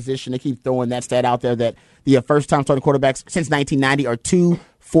quarterback position. They keep throwing that stat out there that the first time starting quarterbacks since 1990 are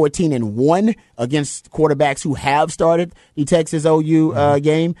 2-14-1 against quarterbacks who have started the Texas OU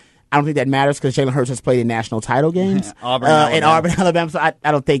game. I don't think that matters because Jalen Hurts has played in national title games in Auburn, Alabama. So I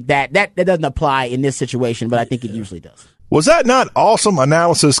don't think that doesn't apply in this situation, but I think it usually does. Was that not awesome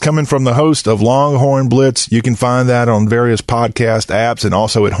analysis coming from the host of Longhorn Blitz? You can find that on various podcast apps and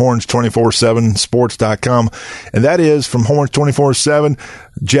also at horns247sports.com. And that is from Horns 24/7.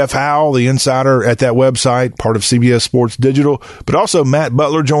 Jeff Howell, the insider at that website, part of CBS Sports Digital, but also Matt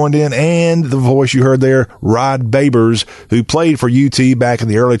Butler joined in, and the voice you heard there, Rod Babers, who played for UT back in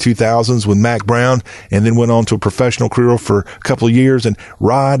the early 2000s with Mac Brown and then went on to a professional career for a couple of years. And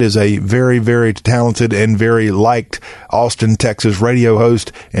Rod is a very, very talented and very liked Austin, Texas radio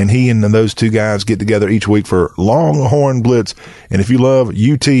host, and he and those two guys get together each week for Longhorn Blitz. And if you love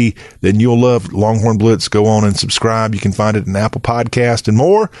UT, then you'll love Longhorn Blitz. Go on and subscribe. You can find it in Apple Podcast and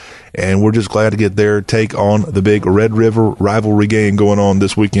more. And we're just glad to get their take on the big Red River rivalry game going on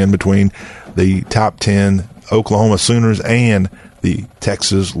this weekend between the top 10 Oklahoma Sooners and the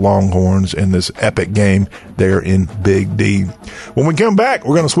Texas Longhorns in this epic game there in Big D. When we come back,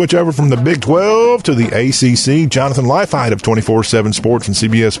 we're going to switch over from the Big 12 to the ACC. Jonathan Leifheit of 24/7 Sports and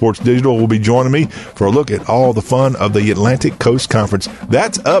CBS Sports Digital will be joining me for a look at all the fun of the Atlantic Coast Conference.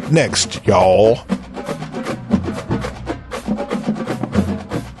 That's up next, y'all.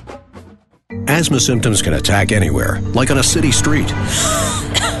 Asthma symptoms can attack anywhere, like on a city street.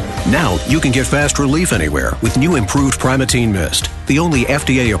 Now, you can get fast relief anywhere with new improved Primatene Mist, the only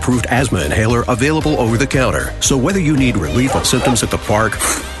FDA-approved asthma inhaler available over the counter. So whether you need relief of symptoms at the park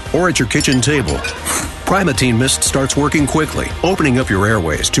or at your kitchen table, Primatene Mist starts working quickly, opening up your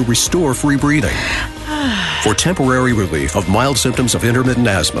airways to restore free breathing. For temporary relief of mild symptoms of intermittent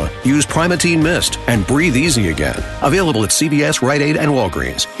asthma, use Primatene Mist and breathe easy again. Available at CVS, Rite Aid, and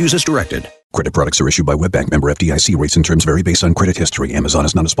Walgreens. Use as directed. Credit products are issued by WebBank, member FDIC. Rates and terms vary based on credit history. Amazon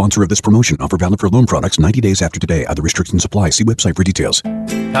is not a sponsor of this promotion. Offer valid for loan products 90 days after today. Other restrictions apply. See website for details.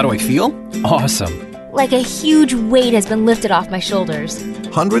 How do I feel? Awesome. Like a huge weight has been lifted off my shoulders.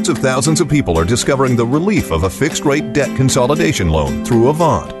 Hundreds of thousands of people are discovering the relief of a fixed-rate debt consolidation loan through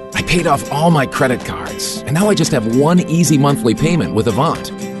Avant. I paid off all my credit cards, and now I just have one easy monthly payment with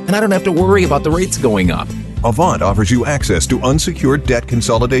Avant. And I don't have to worry about the rates going up. Avant offers you access to unsecured debt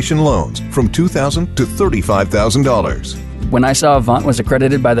consolidation loans from $2,000 to $35,000. When I saw Avant was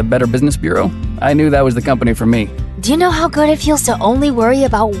accredited by the Better Business Bureau, I knew that was the company for me. Do you know how good it feels to only worry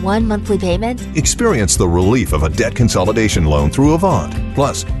about one monthly payment? Experience the relief of a debt consolidation loan through Avant.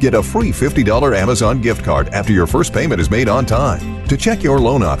 Plus, get a free $50 Amazon gift card after your first payment is made on time. To check your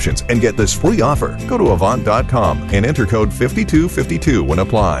loan options and get this free offer, go to Avant.com and enter code 5252 when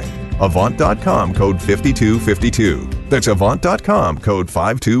applying. Avant.com, code 5252. That's Avant.com, code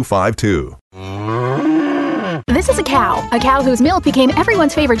 5252. This is a cow whose milk became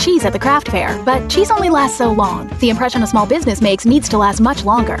everyone's favorite cheese at the craft fair. But cheese only lasts so long. The impression a small business makes needs to last much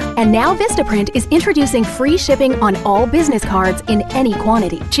longer. And now Vistaprint is introducing free shipping on all business cards in any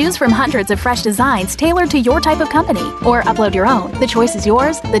quantity. Choose from hundreds of fresh designs tailored to your type of company, or upload your own. The choice is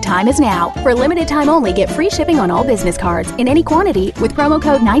yours. The time is now. For a limited time only, get free shipping on all business cards in any quantity with promo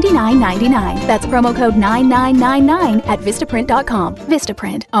code 9999. That's promo code 9999 at Vistaprint.com.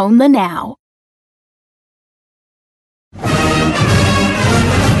 Vistaprint. Own the now.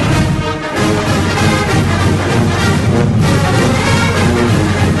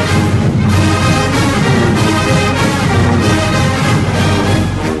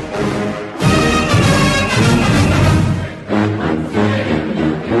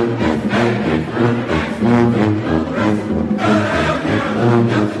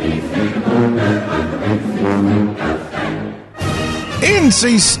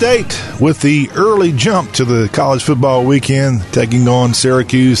 NC State with the early jump to the college football weekend, taking on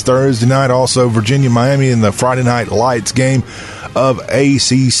Syracuse Thursday night. Also, Virginia-Miami in the Friday night lights game of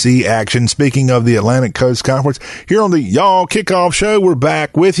ACC action. Speaking of the Atlantic Coast Conference, here on the Y'all Kickoff Show, we're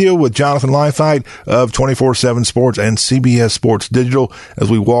back with you with Jonathan Leifheit of 24/7 Sports and CBS Sports Digital as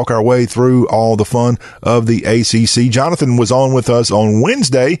we walk our way through all the fun of the ACC. Jonathan was on with us on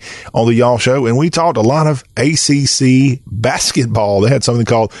Wednesday on the Y'all Show, and we talked a lot of ACC basketball. They had something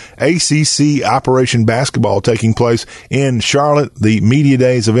called ACC Operation Basketball taking place in Charlotte, the Media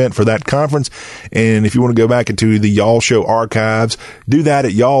Days event for that conference. And if you want to go back into the Y'all Show archive, do that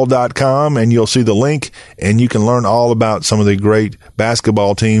at y'all.com and you'll see the link, and you can learn all about some of the great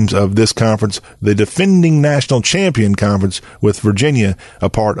basketball teams of this conference, the defending national champion conference with Virginia, a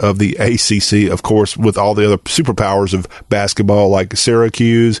part of the ACC, of course, with all the other superpowers of basketball like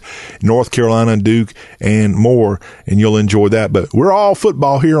Syracuse, North Carolina, Duke, and more, and you'll enjoy that. But we're all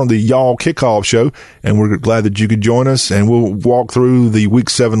football here on the Y'all Kickoff Show, and we're glad that you could join us, and we'll walk through the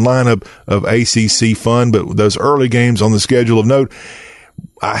Week 7 lineup of ACC fun, but those early games on the schedule of note.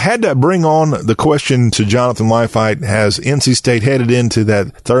 I had to bring on the question to Jonathan Leifheit. Has NC State headed into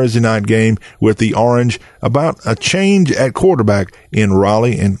that Thursday night game with the Orange about a change at quarterback in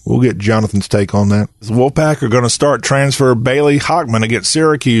Raleigh? And we'll get Jonathan's take on that. The Wolfpack are going to start transfer Bailey Hockman against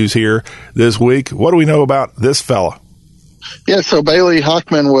Syracuse here this week. What do we know about this fella? Yeah, so Bailey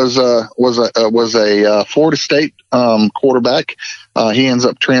Hockman was a Florida State quarterback. He ends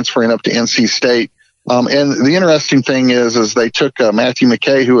up transferring up to NC State. And the interesting thing is they took Matthew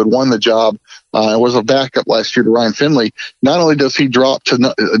McKay, who had won the job, and was a backup last year to Ryan Finley. Not only does he drop out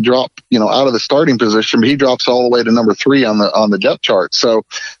of the starting position, but he drops all the way to number 3 on the depth chart. So,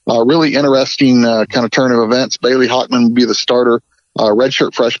 really interesting kind of turn of events. Bailey Hockman will be the starter.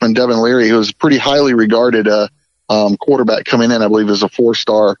 Redshirt freshman Devin Leary, who is pretty highly regarded quarterback coming in, I believe, is a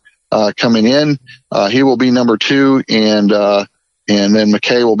 4-star coming in. He will be number 2, and then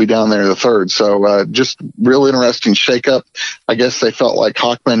McKay will be down there the 3rd. So just real interesting shakeup. I guess they felt like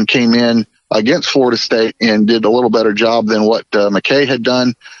Hockman came in against Florida State and did a little better job than what McKay had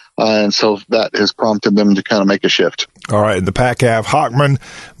done. And so that has prompted them to kind of make a shift. All right, the Pack have Hockman,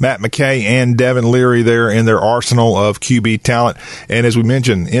 Matt McKay, and Devin Leary there in their arsenal of QB talent. And as we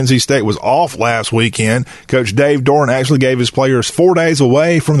mentioned, NC State was off last weekend. Coach Dave Doran actually gave his players 4 days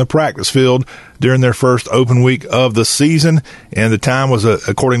away from the practice field during their first open week of the season. And the time was,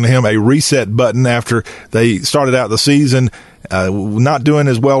 according to him, a reset button after they started out the season not doing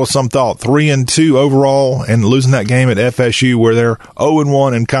as well as some thought. 3-2 overall and losing that game at FSU where they're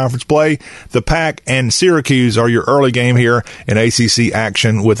 0-1 in conference play. The Pack and Syracuse are your early game here in ACC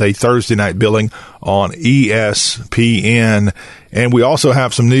action with a Thursday night billing on ESPN. And we also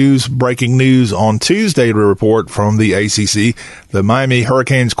have some breaking news on Tuesday to report from the ACC. The Miami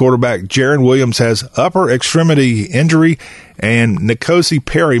Hurricanes quarterback Jaron Williams has upper extremity injury, and N'Kosi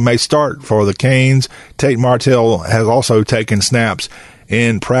Perry may start for the Canes. Tate Martell has also taken snaps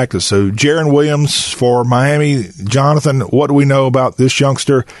in practice. So Jaron Williams for Miami. Jonathan, what do we know about this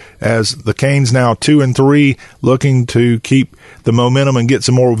youngster as the Canes now 2-3, looking to keep the momentum and get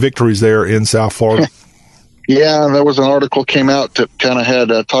some more victories there in South Florida? Yeah, there was an article came out that kind of had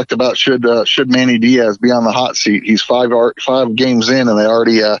talked about should Manny Diaz be on the hot seat. He's 5 games in, and they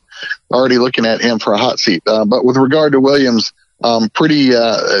already looking at him for a hot seat. But with regard to Williams, they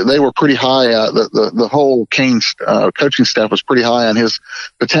were pretty high. The whole Canes coaching staff was pretty high on his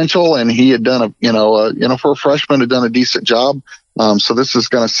potential, and he had done for a freshman, had done a decent job. So this is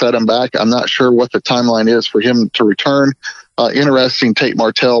going to set him back. I'm not sure what the timeline is for him to return. Interesting, Tate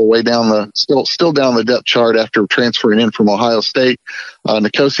Martell way down still down the depth chart after transferring in from Ohio State.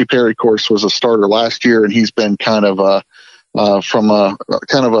 N'Kosi Perry, of course, was a starter last year, and he's been kind of from a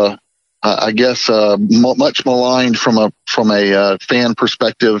I guess much maligned from a fan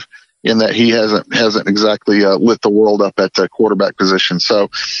perspective, in that he hasn't exactly lit the world up at the quarterback position. So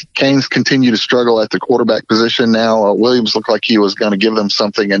Canes continue to struggle at the quarterback position now. Williams looked like he was going to give them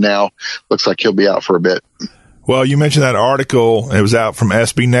something, and now looks like he'll be out for a bit. Well, you mentioned that article. It was out from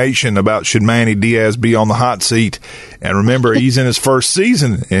SB Nation about should Manny Diaz be on the hot seat. And remember, he's in his first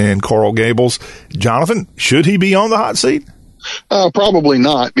season in Coral Gables. Jonathan, should he be on the hot seat? Probably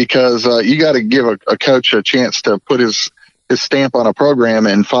not, because you got to give a coach a chance to put his stamp on a program,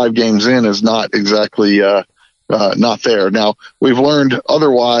 and 5 games in is not exactly not there. Now, we've learned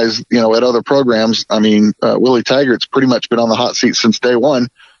otherwise, at other programs. I mean, Willie Taggart's pretty much been on the hot seat since day one,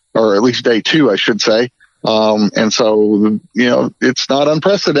 or at least day 2, I should say. And so, it's not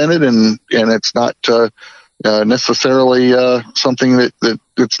unprecedented, and it's not necessarily something that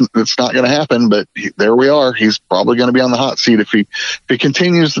it's not going to happen. But there we are. He's probably going to be on the hot seat if he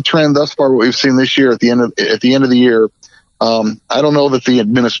continues the trend thus far. What we've seen this year at the end of the year. I don't know that the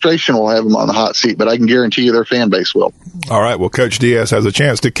administration will have him on the hot seat, but I can guarantee you their fan base will. All right. Well, Coach Diaz has a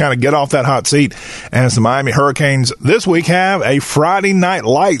chance to kind of get off that hot seat, as the Miami Hurricanes this week have a Friday Night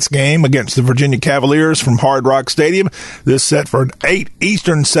Lights game against the Virginia Cavaliers from Hard Rock Stadium. This set for an 8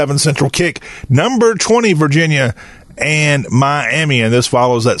 Eastern, 7 Central kick. Number 20 Virginia and Miami, and this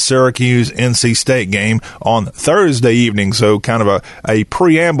follows that Syracuse-NC State game on Thursday evening. So kind of a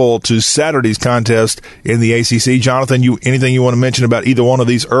preamble to Saturday's contest in the ACC. Jonathan, anything you want to mention about either one of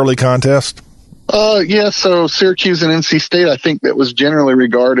these early contests? So Syracuse and NC State, I think that was generally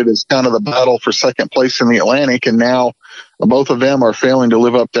regarded as kind of the battle for second place in the Atlantic, and now both of them are failing to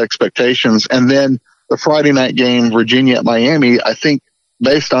live up to expectations. And then the Friday night game, Virginia at Miami, I think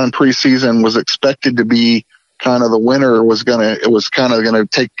based on preseason was expected to be kind of the winner was going to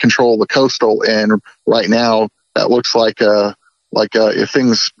take control of the Coastal. And right now that looks like if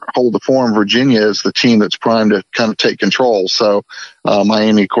things hold the form, Virginia is the team that's primed to kind of take control. So,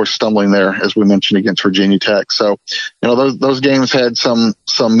 Miami, of course, stumbling there, as we mentioned, against Virginia Tech. So, those games had some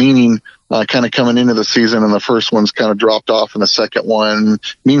meaning, kind of coming into the season, and the first one's kind of dropped off, and the second one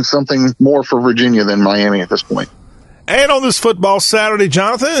means something more for Virginia than Miami at this point. And on this football Saturday,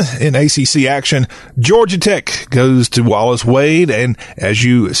 Jonathan, in ACC action, Georgia Tech goes to Wallace Wade. And as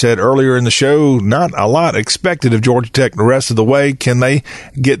you said earlier in the show, not a lot expected of Georgia Tech the rest of the way. Can they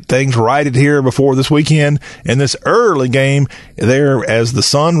get things righted here before this weekend? In this early game there, as the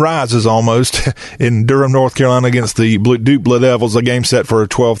sun rises almost in Durham, North Carolina against the Duke Blue Devils, a game set for a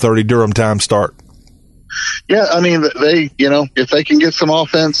 12:30 Durham time start. Yeah, I mean, if they can get some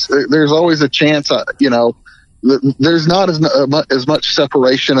offense, there's always a chance, there's not as much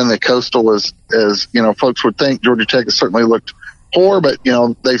separation in the Coastal as folks would think. Georgia Tech has certainly looked poor, but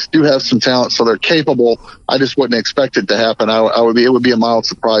they do have some talent, so they're capable. I just wouldn't expect it to happen. It would be a mild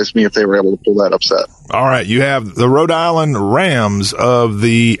surprise to me if they were able to pull that upset. All right, you have the Rhode Island Rams of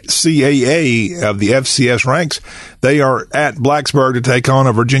the CAA of the FCS ranks. They are at Blacksburg to take on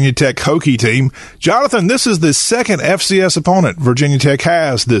a Virginia Tech Hokie team. Jonathan, this is the second FCS opponent Virginia Tech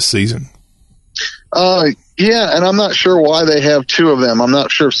has this season. Yeah, and I'm not sure why they have 2 of them. I'm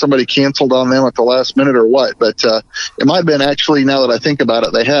not sure if somebody canceled on them at the last minute or what, but it might have been, actually, now that I think about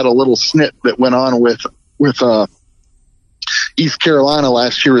it, they had a little snit that went on with East Carolina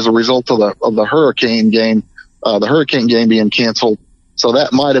last year as a result of the Hurricane game, being canceled. So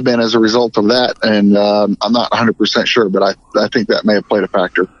that might have been as a result of that, and I'm not 100% sure, but I think that may have played a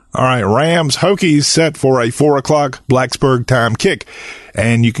factor. All right, Rams Hokies set for a 4:00 Blacksburg time kick,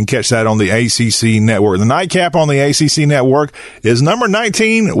 and you can catch that on the ACC network. The nightcap on the ACC network is number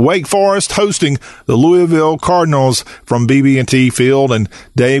 19 Wake Forest hosting the Louisville Cardinals from BB&T Field, and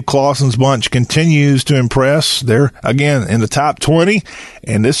Dave Clawson's bunch continues to impress. They're again in the top 20,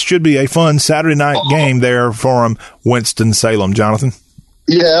 and this should be a fun Saturday night game there for Winston-Salem. Jonathan?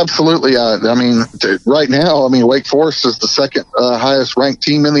 Yeah, absolutely. Right now, Wake Forest is the second highest ranked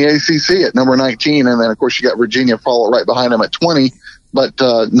team in the ACC at number 19. And then, of course, you got Virginia follow right behind them at 20. But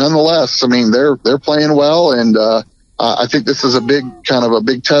nonetheless, they're playing well. And I think this is a big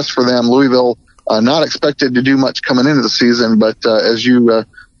test for them. Louisville, not expected to do much coming into the season. But as you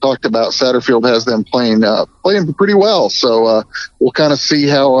talked about, Satterfield has them playing pretty well. So we'll kind of see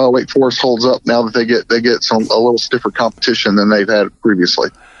how Wake Forest holds up now that they get a little stiffer competition than they've had previously.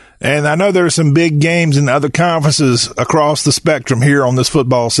 And I know there are some big games in other conferences across the spectrum here on this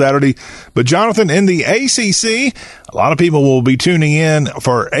football Saturday. But, Jonathan, in the ACC, a lot of people will be tuning in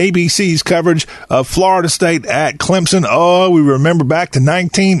for ABC's coverage of Florida State at Clemson. Oh, we remember back to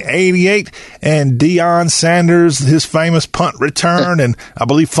 1988 and Deion Sanders, his famous punt return. And I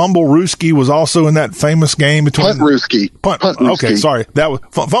believe Fumblerooski was also in that famous game between Punt. Okay, sorry. That was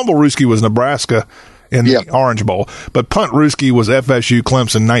Fumblerooski was Nebraska in the Orange Bowl. But Puntrooski was FSU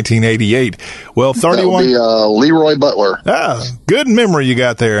Clemson 1988. Well, 31. That would be Leroy Butler. Good memory you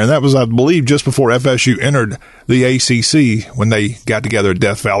got there. And that was, I believe, just before FSU entered the ACC when they got together at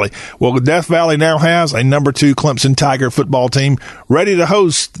Death Valley. Well, Death Valley now has a number 2 Clemson Tiger football team ready to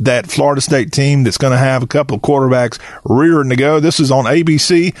host that Florida State team that's going to have a couple of quarterbacks rearing to go. This is on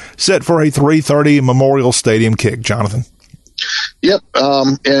ABC, set for a 3:30 Memorial Stadium kick, Jonathan. Yep,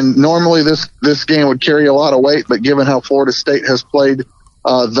 and normally this game would carry a lot of weight, but given how Florida State has played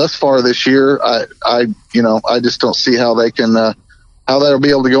thus far this year, I just don't see how they can how they'll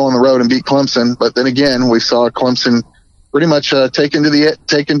be able to go on the road and beat Clemson. But then again, we saw Clemson pretty much taken to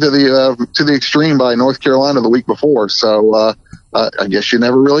the extreme by North Carolina the week before. So I guess you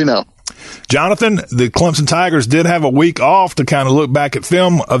never really know. Jonathan, the Clemson Tigers did have a week off to kind of look back at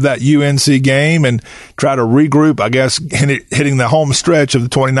film of that UNC game and try to regroup, I guess, hitting the home stretch of the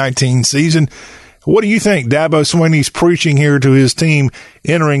 2019 season. What do you think Dabo Swinney's preaching here to his team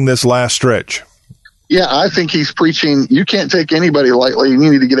entering this last stretch? Yeah, I think he's preaching you can't take anybody lightly. You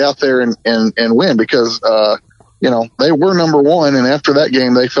need to get out there and win because, they were number 1, and after that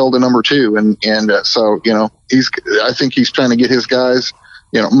game, they fell to number 2. So, I think he's trying to get his guys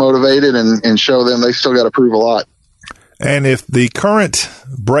motivated and show them they still got to prove a lot. And if the current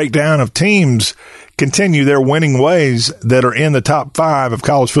breakdown of teams continue their winning ways that are in the top 5 of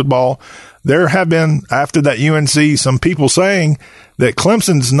college football, there have been, after that UNC, some people saying that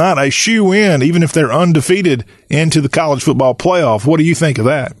Clemson's not a shoe-in, even if they're undefeated, into the college football playoff. What do you think of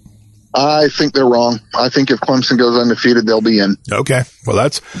that? I think they're wrong. I think if Clemson goes undefeated, they'll be in. Okay. Well,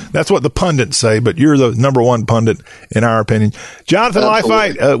 that's what the pundits say, but you're the number 1 pundit in our opinion. Jonathan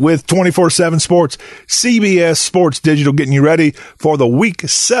Leifheit with 24/7 Sports, CBS Sports Digital, getting you ready for the Week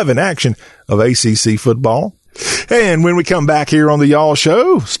 7 action of ACC football. And when we come back here on the Y'all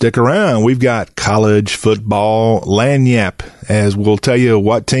Show, stick around. We've got college football lagniappe, as we'll tell you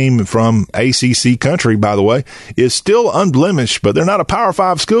what team from ACC country, by the way, is still unblemished, but they're not a Power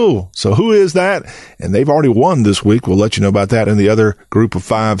 5 school. So who is that? And they've already won this week. We'll let you know about that and the other group of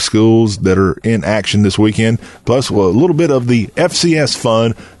 5 schools that are in action this weekend. Plus, a little bit of the FCS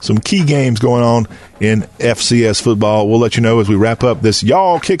fun, some key games going on in FCS football. We'll let you know as we wrap up this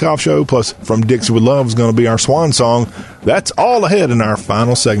Y'all Kickoff Show. Plus, From Dixie with Love is going to be our swan song. That's all ahead in our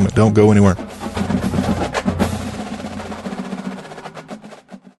final segment. Don't go anywhere.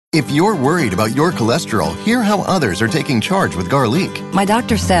 If you're worried about your cholesterol, hear how others are taking charge with Garlic. My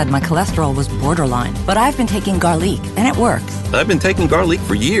doctor said my cholesterol was borderline, but I've been taking Garlic, and it works. I've been taking Garlic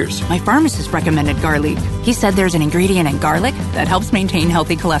for years. My pharmacist recommended Garlic. He said there's an ingredient in garlic that helps maintain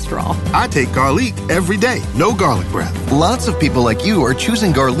healthy cholesterol. I take Garlic every day. No garlic breath. Lots of people like you are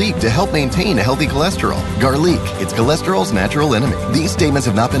choosing Garlic to help maintain a healthy cholesterol. Garlic, it's cholesterol's natural enemy. These statements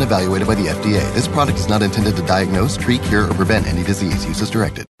have not been evaluated by the FDA. This product is not intended to diagnose, treat, cure, or prevent any disease. Use as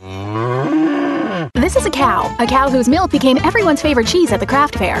directed. This is a cow whose milk became everyone's favorite cheese at the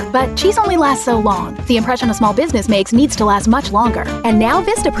craft fair. But cheese only lasts so long. The impression a small business makes needs to last much longer. And now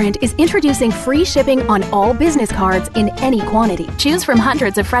Vistaprint is introducing free shipping on all business cards in any quantity. Choose from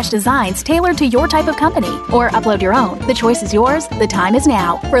hundreds of fresh designs tailored to your type of company, or upload your own. The choice is yours. The time is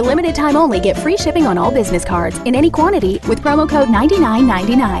now. For limited time only, get free shipping on all business cards in any quantity with promo code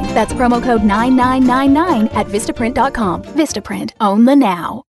 9999. That's promo code 9999 at Vistaprint.com. Vistaprint. Own the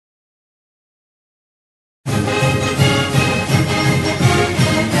now.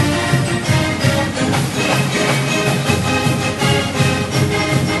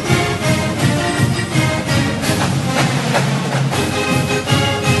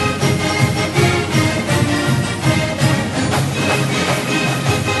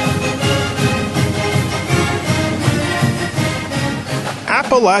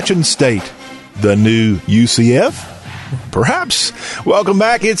 Appalachian State, the new UCF? Perhaps. Welcome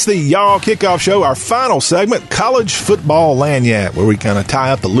back. It's the Y'all Kickoff Show, our final segment, College Football Lagniappe, where we kind of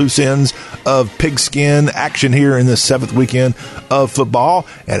tie up the loose ends of pigskin action here in the 7th weekend of football.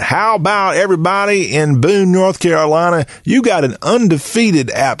 And how about everybody in Boone, North Carolina? You got an undefeated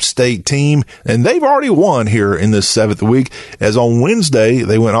App State team, and they've already won here in this 7th week, as on Wednesday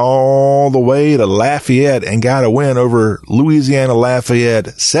they went all the way to Lafayette and got a win over Louisiana Lafayette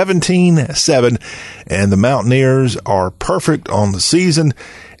 17-7. And the Mountaineers are perfect on the season.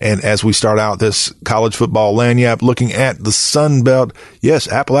 And as we start out this college football lanyap looking at the Sun Belt, yes,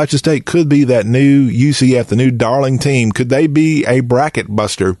 Appalachian State could be that new UCF, the new darling team. Could they be a bracket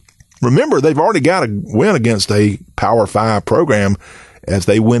buster? Remember, they've already got a win against a Power 5 program as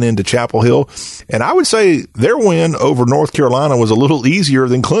they went into Chapel Hill. And I would say their win over North Carolina was a little easier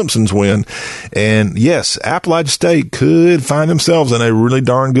than Clemson's win. And yes, Appalachian State could find themselves in a really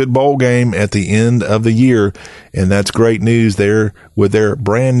darn good bowl game at the end of the year. And that's great news there with their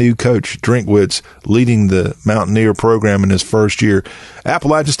brand new coach, Drinkwitz, leading the Mountaineer program in his first year.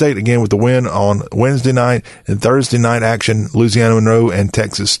 Appalachian State, again, with the win on Wednesday night, and Thursday night action, Louisiana Monroe and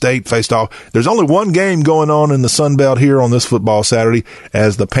Texas State faced off. There's only one game going on in the Sun Belt here on this football Saturday,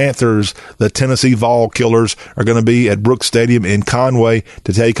 as the Panthers, the Tennessee Vol Killers, are going to be at Brooks Stadium in Conway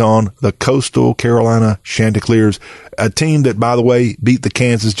to take on the Coastal Carolina Chanticleers, a team that, by the way, beat the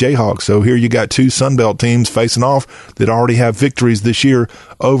Kansas Jayhawks. So here you got two Sun Belt teams facing off that already have victories this year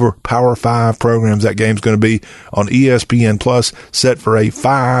over Power 5 programs. That game's going to be on ESPN Plus, set for a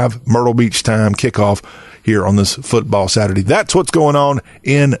 5 Myrtle Beach time kickoff here on this football Saturday. That's what's going on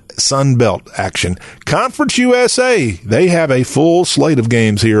in Sun Belt action. Conference USA, they have a full slate of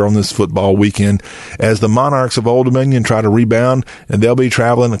games here on this football weekend as the Monarchs of Old Dominion try to rebound, and they'll be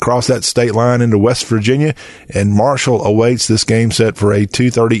traveling across that state line into West Virginia, and Marshall awaits this game set for a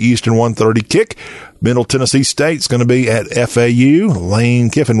 2:30 Eastern, 1:30 kick. Middle Tennessee State's going to be at FAU.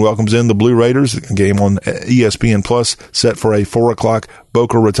 Lane Kiffin welcomes in the Blue Raiders. A game on ESPN Plus set for a 4 o'clock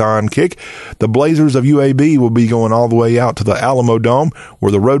Boca Raton kick. The Blazers of UAB will be going all the way out to the Alamo Dome,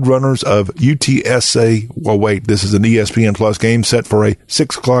 where the Roadrunners of UTSA will wait. This is an ESPN Plus game set for a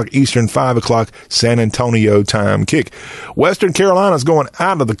 6 o'clock Eastern, 5 o'clock San Antonio time kick. Western Carolina's going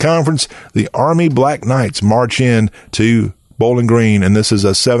out of the conference. The Army Black Knights march in to Bowling Green, and this is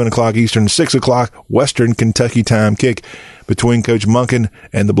a 7 o'clock Eastern, 6 o'clock Western Kentucky time kick between Coach Monken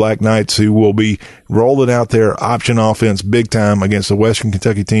and the Black Knights, who will be rolling out their option offense big time against the Western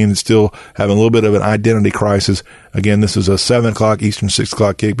Kentucky team that's still having a little bit of an identity crisis. Again, this is a 7 o'clock Eastern, 6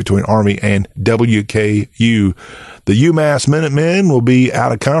 o'clock kick between Army and WKU. The UMass Minutemen will be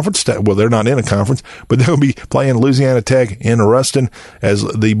out of conference. Well, they're not in a conference, but they'll be playing Louisiana Tech in Ruston as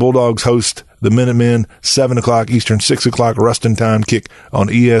the Bulldogs host the Minutemen, 7 o'clock Eastern, 6 o'clock Ruston time kick on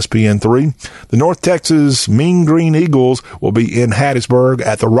ESPN3. The North Texas Mean Green Eagles will be in Hattiesburg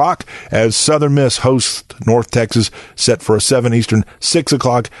at the Rock as Southern Miss hosts North Texas, set for a 7 Eastern, 6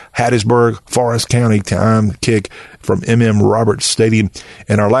 o'clock Hattiesburg, Forest County time kick from M.M. Roberts Stadium.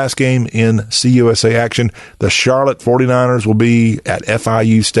 And our last game in CUSA action, the Charlotte 49ers will be at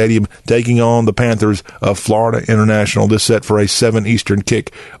FIU Stadium taking on the Panthers of Florida International. This set for a 7 Eastern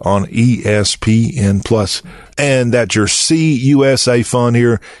kick on ESPN Plus. And that's your CUSA fun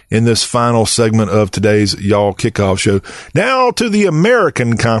here in this final segment of today's Y'all Kickoff Show. Now to the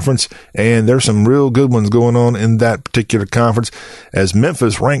American Conference, and there's some real good ones going on in that particular conference, as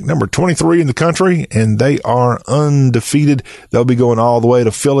Memphis ranked number 23 in the country, and they are undefeated. They'll be going all the way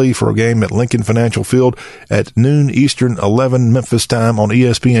to Philly for a game at Lincoln Financial Field at noon Eastern, 11 Memphis time on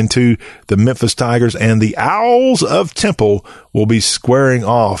ESPN2. The Memphis Tigers and the Owls of Temple will be squaring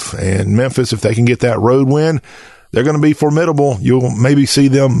off, and Memphis, if they can get that road win, they're going to be formidable. You'll maybe see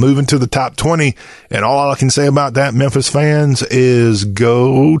them moving to the top 20. And all I can say about that, Memphis fans, is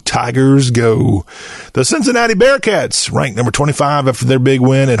go Tigers, go. The Cincinnati Bearcats ranked number 25 after their big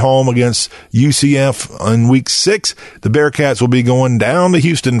win at home against UCF in week 6. The Bearcats will be going down to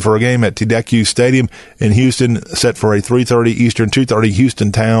Houston for a game at TDECU Stadium in Houston, set for a 3:30 Eastern, 2:30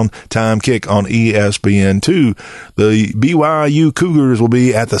 Houston Town time kick on ESPN2. The BYU Cougars will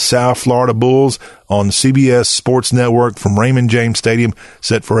be at the South Florida Bulls on CBS Sports Network from Raymond James Stadium,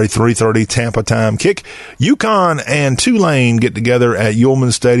 set for a 3:30 Tampa time kick. UConn and Tulane get together at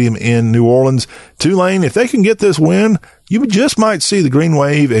Ullman Stadium in New Orleans. Tulane, if they can get this win, you just might see the Green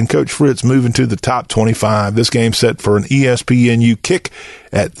Wave and Coach Fritz move into the top 25. This game set for an ESPNU kick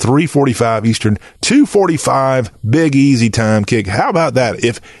at 3:45 Eastern, 2:45 Big Easy time kick. How about that?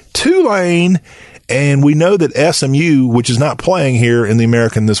 If Tulane, and we know that SMU, which is not playing here in the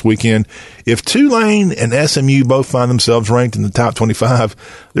American this weekend, if Tulane and SMU both find themselves ranked in the top 25,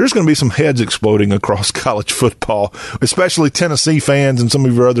 there's going to be some heads exploding across college football, especially Tennessee fans and some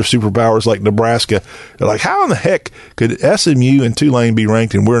of your other superpowers like Nebraska. They're like, how in the heck could SMU and Tulane be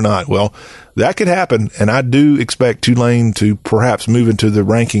ranked and we're not? Well, that could happen, and I do expect Tulane to perhaps move into the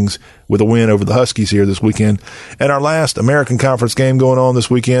rankings with a win over the Huskies here this weekend. And our last American Conference game going on this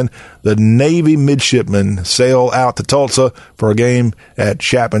weekend, the Navy midshipmen sail out to Tulsa for a game at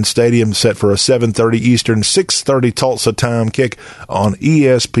Chapman Stadium set for a 7:30 Eastern, 6:30 Tulsa time kick on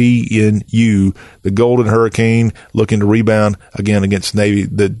ESPNU. The Golden Hurricane looking to rebound again against Navy.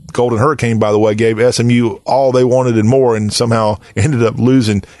 The Golden Hurricane, by the way, gave SMU all they wanted and more, and somehow ended up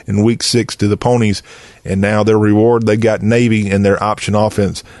losing in week 6 to the Ponies. And now their reward, they got Navy and their option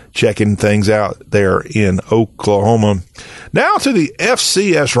offense checking things out there in Oklahoma. Now to the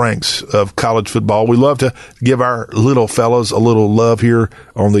FCS ranks of college football. We love to give our little fellas a little love here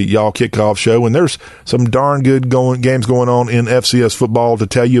on the Y'all Kickoff Show. And there's some darn good games going on in FCS football to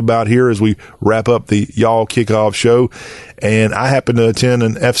tell you about here as we wrap up the Y'all Kickoff Show. And I happened to attend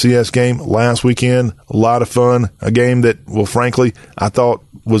an FCS game last weekend. A lot of fun. A game that, well, frankly, I thought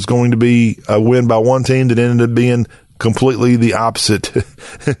was going to be a win by one team that ended up being completely the opposite.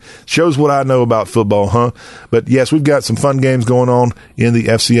 Shows what I know about football, huh? But yes, we've got some fun games going on in the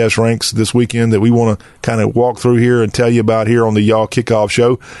FCS ranks this weekend that we want to kind of walk through here and tell you about here on the Y'all Kickoff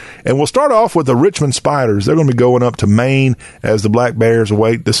Show. And we'll start off with the Richmond Spiders. They're going to be going up to Maine as the Black Bears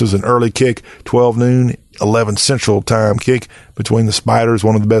await. This is an early kick, 12 noon, 11 Central time kick between the Spiders,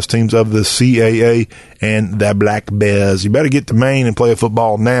 one of the best teams of the CAA, and the Black Bears. You better get to Maine and play a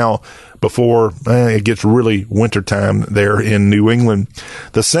football now before it gets really wintertime there in New England.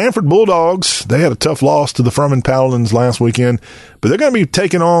 The Sanford Bulldogs, they had a tough loss to the Furman Paladins last weekend, but they're going to be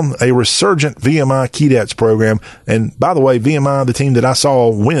taking on a resurgent VMI Keydets program. And by the way, VMI, the team that I saw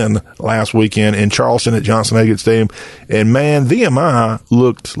win last weekend in Charleston at Johnson-Eggett Stadium, and man, VMI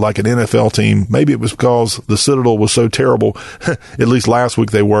looked like an NFL team. Maybe it was because the Citadel was so terrible, at least last week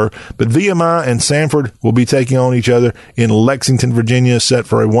they were. But VMI and Sanford will be taking on each other in Lexington, Virginia, set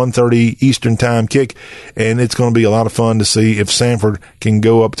for a 1:30 Eastern time kick. And it's going to be a lot of fun to see if Sanford can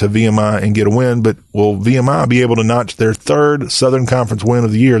go up to VMI and get a win. But will VMI be able to notch their third Southern Conference win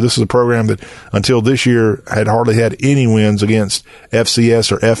of the year? This is a program that until this year had hardly had any wins against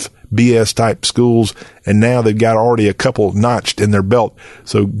FCS or FBS type schools, and now they've got already a couple notched in their belt.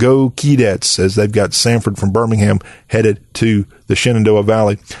 So go Keydets, as they've got Sanford from Birmingham headed to the Shenandoah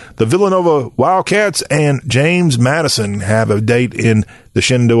Valley. The Villanova Wildcats and James Madison have a date in the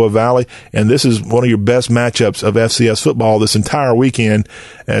Shenandoah Valley, and this is one of your best matchups of FCS football this entire weekend,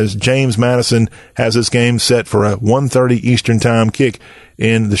 as James Madison has this game set for a 1:30 Eastern time kick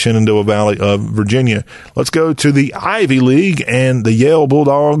in the Shenandoah Valley of Virginia. Let's go to the Ivy League, and the Yale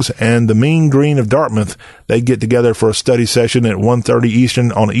Bulldogs and the Mean Green of Dartmouth. They get together for a study session at 1:30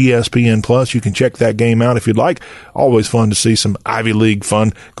 Eastern on ESPN+. You can check that game out if you'd like. Always fun to see some Ivy League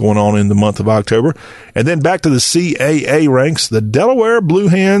fun going on in the month of October. And then back to the CAA ranks, the Delaware Blue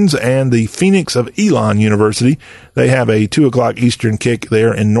Hens and the Phoenix of Elon University. They have a 2 o'clock Eastern kick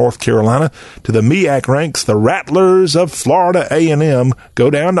there in North Carolina. To the MEAC ranks, the Rattlers of Florida A&M go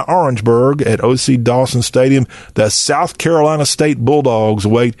down to Orangeburg at O.C. Dawson Stadium. The South Carolina State Bulldogs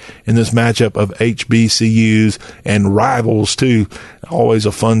wait in this matchup of HBCUs and rivals, too. Always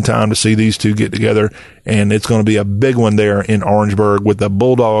a fun time to see these two get together, and it's going to be a big one there in Orangeburg with the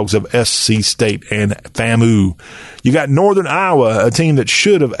Bulldogs of SC State and FAMU. You got Northern Iowa, a team that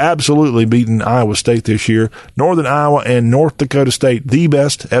should have absolutely beaten Iowa State this year. Northern Iowa and North Dakota State, the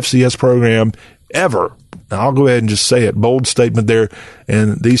best FCS program ever. Now, I'll go ahead and just say it. Bold statement there.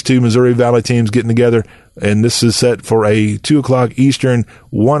 And these two Missouri Valley teams getting together, and this is set for a 2 o'clock Eastern,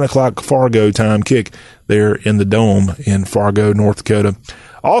 1 o'clock Fargo time kick there in the Dome in Fargo, North Dakota.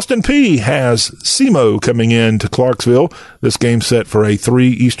 Austin Peay has SEMO coming in to Clarksville. This game set for a 3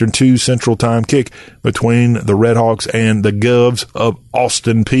 Eastern, 2 Central time kick between the Redhawks and the Govs of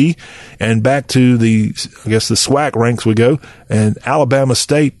Austin Peay. And back to the SWAC ranks we go. And Alabama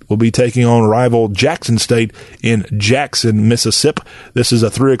State will be taking on rival Jackson State in Jackson, Mississippi. This is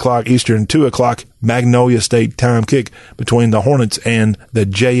a 3 o'clock Eastern, 2 o'clock Magnolia State time kick between the Hornets and the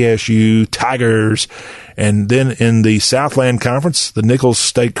JSU Tigers. And then in the Southland Conference, the Nichols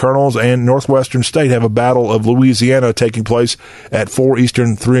State Colonels and Northwestern State have a battle of Louisiana taking place at 4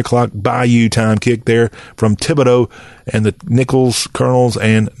 Eastern, 3 o'clock Bayou time kick there from Thibodaux. And the Nichols Colonels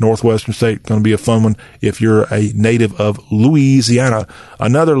and Northwestern State going to be a fun one if you're a native of Louisiana.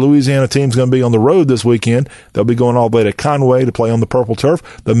 Another Louisiana team's going to be on the road this weekend. They'll be going all the way to Conway to play on the Purple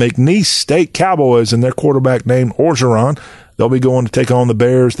Turf. The McNeese State Cowboys and their quarterback named Orgeron. They'll be going to take on the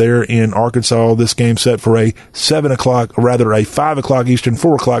Bears there in Arkansas. This game set for a 5 o'clock Eastern,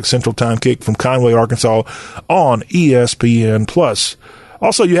 4 o'clock Central time kick from Conway, Arkansas on ESPN+.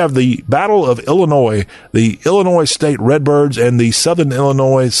 Also, you have the Battle of Illinois, the Illinois State Redbirds and the Southern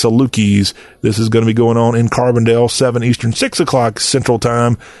Illinois Salukis. This is going to be going on in Carbondale, 7 Eastern, 6 o'clock Central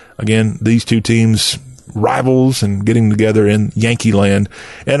Time. Again, these two teams rivals and getting together in Yankee land.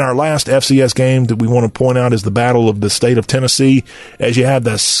 And our last FCS game that we want to point out is the Battle of the State of Tennessee, as you have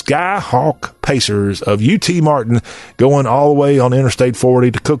the Skyhawk Pacers of UT Martin going all the way on Interstate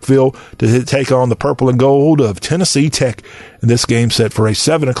 40 to Cookeville to take on the Purple and Gold of Tennessee Tech. And this game set for a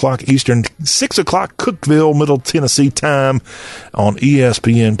 7 o'clock Eastern, 6 o'clock Cookeville, Middle Tennessee time on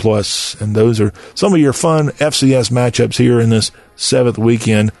ESPN Plus. And those are some of your fun FCS matchups here in this 7th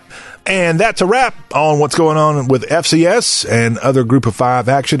weekend. And that's a wrap on what's going on with FCS and other Group of 5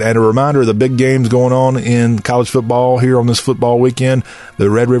 action. And a reminder of the big games going on in college football here on this football weekend. The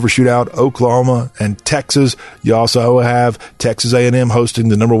Red River Shootout, Oklahoma and Texas. You also have Texas A&M hosting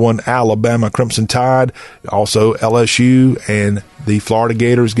the number 1 Alabama Crimson Tide. Also LSU and the Florida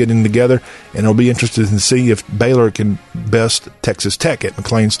Gators getting together. And it'll be interesting to see if Baylor can best Texas Tech at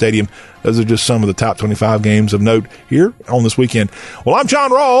McLean Stadium. Those are just some of the top 25 games of note here on this weekend. Well, I'm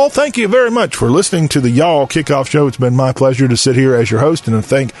John Rawl. Thank you very much for listening to the Y'all Kickoff Show. It's been my pleasure to sit here as your host and to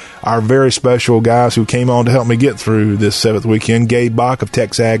thank our very special guys who came on to help me get through this 7th weekend. Gabe Bach of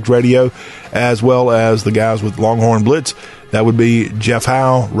Texags Radio, as well as the guys with Longhorn Blitz. That would be Jeff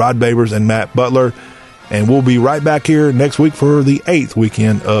Howe, Rod Babers, and Matt Butler. And we'll be right back here next week for the 8th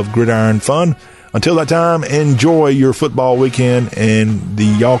weekend of Gridiron Fun. Until that time, enjoy your football weekend. And the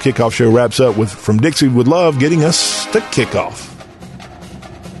Y'all Kickoff Show wraps up with From Dixie with Love getting us to kickoff.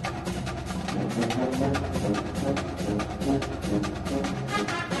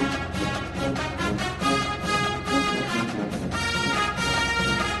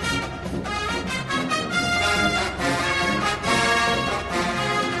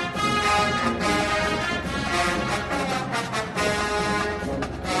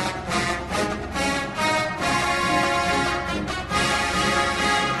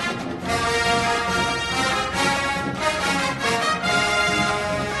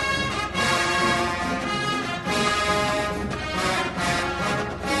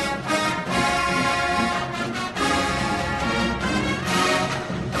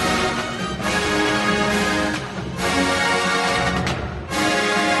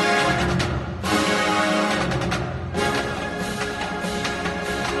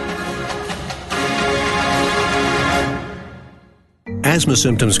 Asthma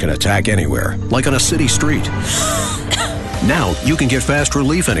symptoms can attack anywhere, like on a city street. Now, you can get fast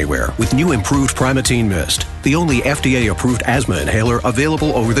relief anywhere with new improved Primatene Mist, the only FDA-approved asthma inhaler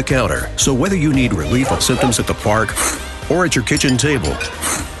available over the counter. So whether you need relief of symptoms at the park or at your kitchen table,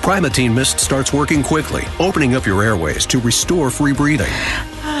 Primatene Mist starts working quickly, opening up your airways to restore free breathing.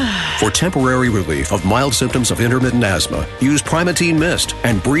 For temporary relief of mild symptoms of intermittent asthma, use Primatene Mist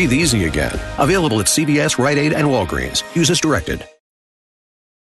and breathe easy again. Available at CVS, Rite Aid, and Walgreens. Use as directed.